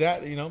to see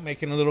that,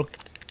 making a little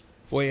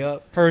way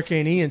up.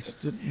 Hurricane Ian's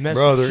messing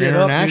Bro, they're shit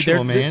international,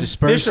 up, dude. man. Fish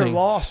are Dispersing.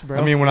 lost, bro.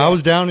 I mean, when I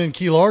was down in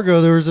Key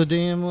Largo, there was a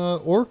damn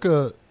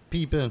orca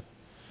peeping,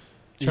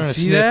 You trying to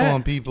see sniff that?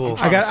 on people.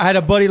 I had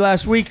a buddy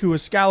last week who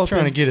was scalloping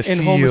Trying to get a in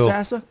seal.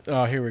 Homosassa.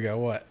 Oh, here we go.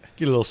 What?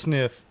 Get a little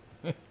sniff.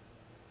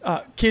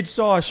 Kids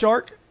saw a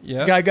shark.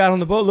 Yeah. Guy got on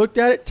the boat, looked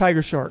at it,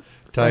 tiger shark.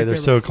 Tell you, Right they're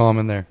there. so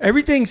common there.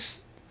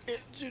 Everything's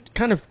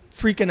kind of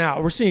freaking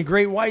out. We're seeing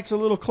great whites a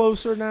little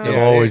closer now. They've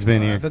Yeah, always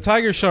been here. The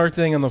tiger shark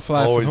thing on the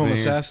flats of Always been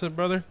here. Homosassa,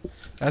 brother,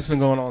 that's been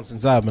going on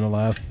since I've been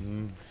alive.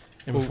 Mm.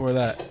 And before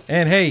that.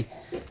 And hey,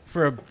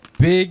 for a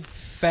big,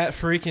 fat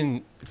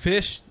freaking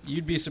fish,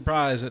 you'd be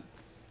surprised that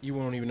you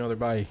won't even know they're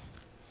by you.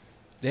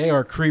 They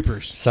are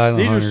creepers. Silent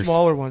These hunters. are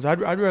smaller ones. I'd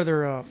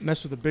rather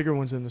mess with the bigger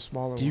ones than the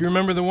smaller ones. Do you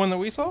remember the one that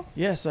we saw?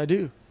 Yes, I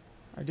do.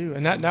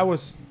 And that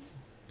was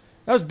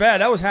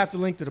bad. That was half the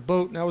length of the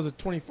boat, and that was a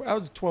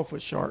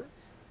 12-foot shark.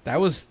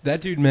 That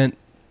dude meant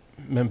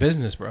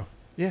business, bro.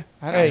 Yeah.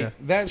 Hey,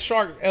 that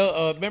shark.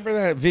 Remember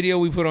that video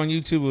we put on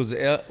YouTube?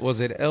 Was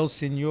it El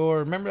Senor?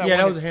 Remember that? Yeah,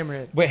 that one? was a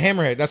hammerhead. But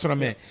hammerhead. That's what I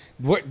meant.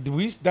 What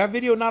that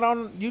video not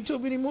on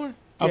YouTube anymore?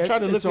 I'm Yeah,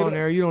 trying to look it's it on up.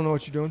 there. You don't know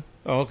what you're doing.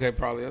 Oh, okay,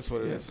 probably that's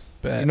what it is.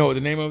 Bet. You know what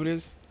the name of it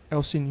is?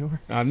 El Senor.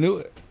 I knew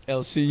it.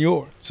 El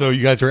Senor. So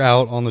you guys are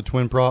out on the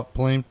twin prop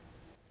plane?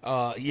 Yeah.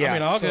 I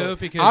mean, I'll go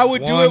because I would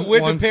do it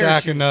with one a sack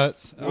parachute. of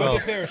nuts. With Well,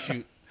 a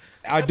parachute.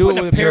 I do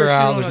it with a You're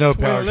out. parachute. There's no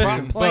twin parachute. prop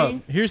Listen, plane?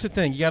 Bub, here's the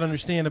thing. You got to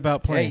understand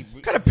about planes.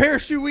 What kind of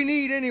parachute we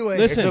need anyway?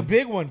 Listen. It's a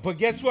big one, but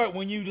guess what?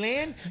 When you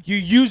land, you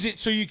use it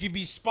so you can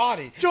be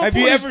spotted. Jump have on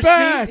you his ever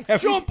back. seen?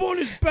 Jump on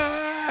his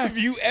back. Have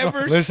you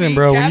ever Listen, seen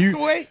bro,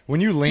 Castaway?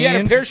 when you If he had a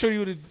land, parachute, he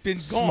would have been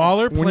gone.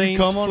 Smaller when you planes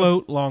come on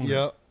float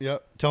longer.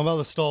 Yep. Tell them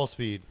about the stall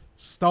speed.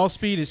 Stall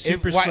speed is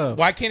super slow.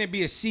 Why can't it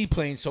be a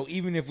seaplane? So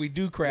even if we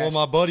do crash, Well,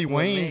 my buddy we'll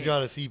Wayne's land.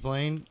 got a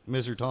seaplane.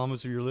 Mr.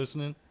 Thomas, if you're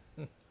listening.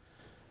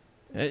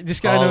 This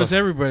guy All knows of-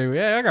 everybody.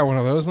 Yeah, I got one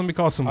of those. Let me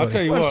call somebody. I'll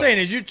tell you What what. I'm saying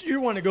is,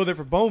 you want to go there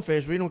for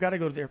bonefish. We don't got to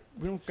go there.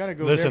 We don't got to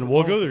go there. Listen, for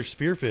we'll go bonefish.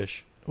 there spearfish.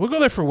 We'll go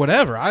there for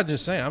whatever. I'm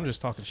just saying. I'm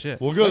just talking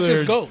shit. We'll go Let's there.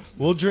 just go.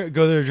 We'll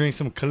go there and drink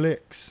some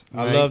Calicks.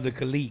 I love the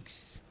Caliques.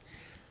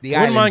 The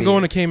Wouldn't mind island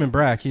going beer. to Cayman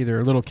Brac either.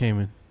 A little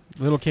Cayman.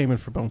 Little Cayman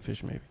for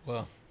bonefish, maybe.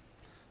 Well,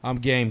 I'm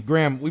game.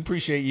 Graham, we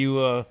appreciate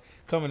you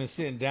coming and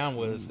sitting down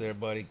with us there,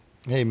 buddy.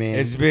 Hey man,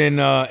 It's been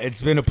a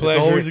pleasure.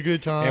 It's always a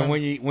good time.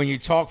 And when you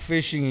talk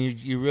fishing, and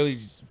you really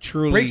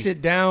truly breaks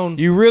it down.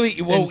 You really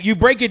you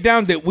break it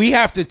down that we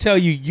have to tell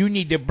you. You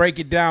need to break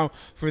it down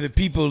for the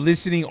people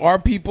listening.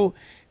 Our people,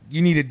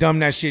 you need to dumb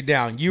that shit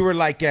down. You were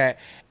like at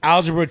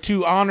Algebra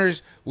 2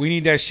 honors. We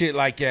need that shit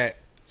like at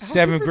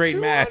 7th grade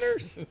math.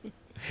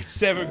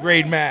 7th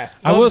grade math.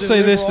 I will Loves say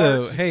the this liberal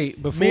though. arts. Hey,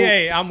 before Me,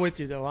 hey, I'm with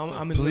you though.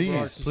 I'm in liberal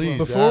arts as please.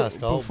 well.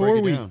 Ask. I'll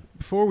break it down.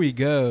 before we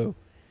go,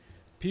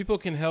 people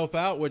can help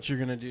out what you're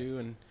gonna do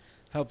and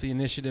help the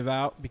initiative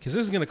out because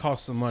this is gonna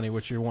cost some money.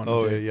 What you're wanting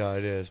Oh to do. yeah,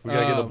 it is. We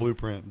gotta get the Um,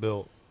 blueprint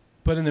built.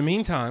 But in the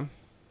meantime,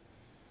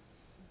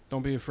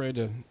 don't be afraid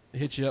to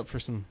hit you up for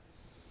some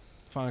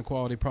fine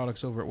quality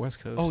products over at West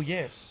Coast. Oh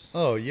yes.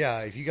 Oh yeah,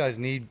 if you guys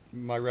need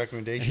my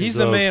recommendations, He's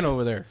the of- man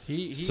over there.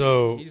 He's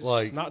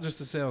like- not just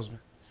a salesman.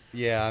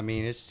 Yeah, I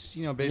mean it's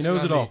basically He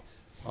knows it all.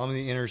 I'm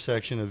the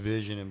intersection of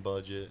vision and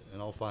budget,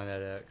 and I'll find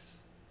that X.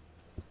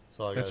 That's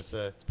all I gotta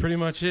say. That's pretty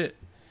much it.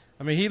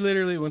 I mean, he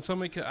literally, when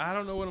somebody, I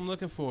don't know what I'm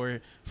looking for,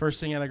 first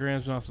thing out of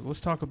Graham's mouth,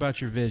 let's talk about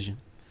your vision.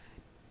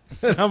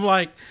 And I'm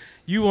like,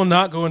 you will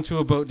not go into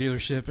a boat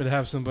dealership and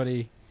have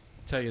somebody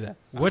tell you that.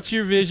 What's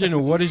your vision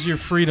and what does your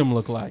freedom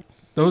look like?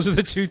 Those are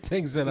the two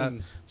things that I.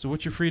 So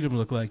what's your freedom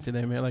look like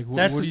today, man? Like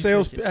That's what the do you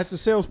sales. think? That's the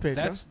sales pitch.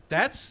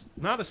 That's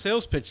not a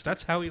sales pitch.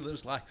 That's how he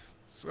lives life.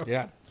 So.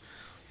 Yeah.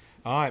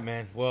 All right,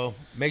 man. Well,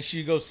 make sure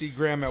you go see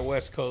Graham at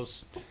West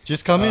Coast.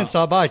 Just come in,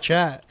 stop by,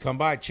 chat. Come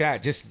by,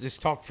 chat.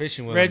 Just talk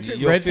fishing with Red- him.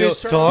 You'll redfish feel,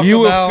 Talk you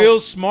will about- feel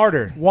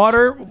smarter.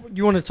 Water.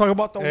 You want to talk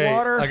about the Hey,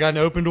 water? I got an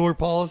open door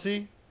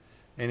policy,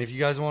 and if you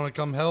guys want to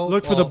come help,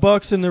 Look for the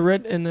bucks and the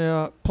red and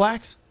the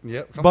plaques.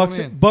 Yep, come Bucks, on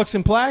in. bucks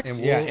and plaques. And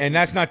Yeah, and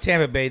that's not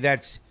Tampa Bay.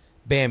 That's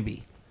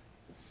Bambi.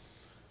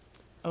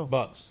 Oh,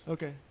 Bucks.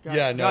 okay.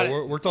 Yeah, Got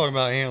no, it. we're talking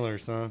about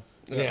antlers, son.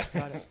 Yeah.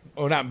 Got it.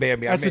 Oh, not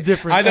Bambi. That's I mean, a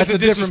different- That's that's a a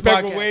different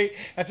disrespectful podcast. way.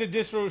 That's a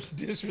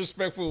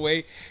disrespectful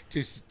way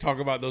to talk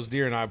about those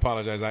deer, and I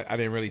apologize. I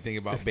didn't really think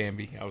about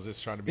Bambi. I was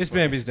just trying to be. It's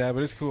funny. Bambi's dad,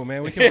 but it's cool,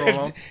 man. We can roll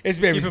on. It's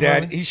Bambi's Keep it dad.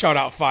 rolling. He shot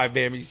out 5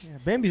 Bambis. Yeah,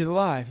 Bambi's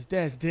alive. His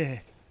dad's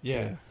dead.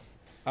 Yeah.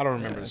 I don't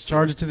remember. Yeah, the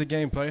story. charge it to the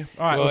gameplay.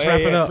 All right, Well, let's wrap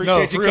hey, it up.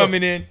 Appreciate for you real.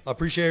 coming in. I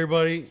appreciate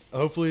everybody.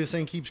 Hopefully this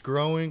thing keeps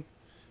growing.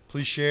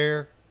 Please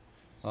share.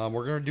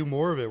 We're gonna do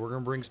more of it. We're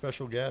gonna bring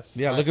special guests.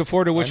 Yeah, looking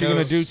forward to what I you're know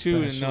gonna do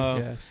too, Special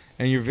guest.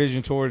 and your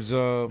vision towards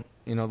the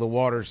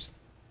waters.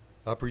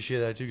 I appreciate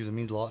that too because it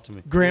means a lot to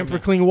me. Graham Yeah, for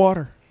man. clean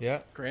water. Yeah.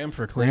 Graham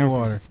for clean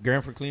water.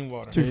 Graham for clean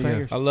water. Two There you go.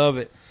 fingers. I love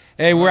it.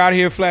 Hey, we're out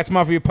here, Flats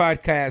Mafia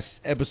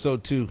Podcast,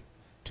 episode 2.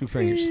 2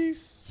 fingers.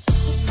 Peace.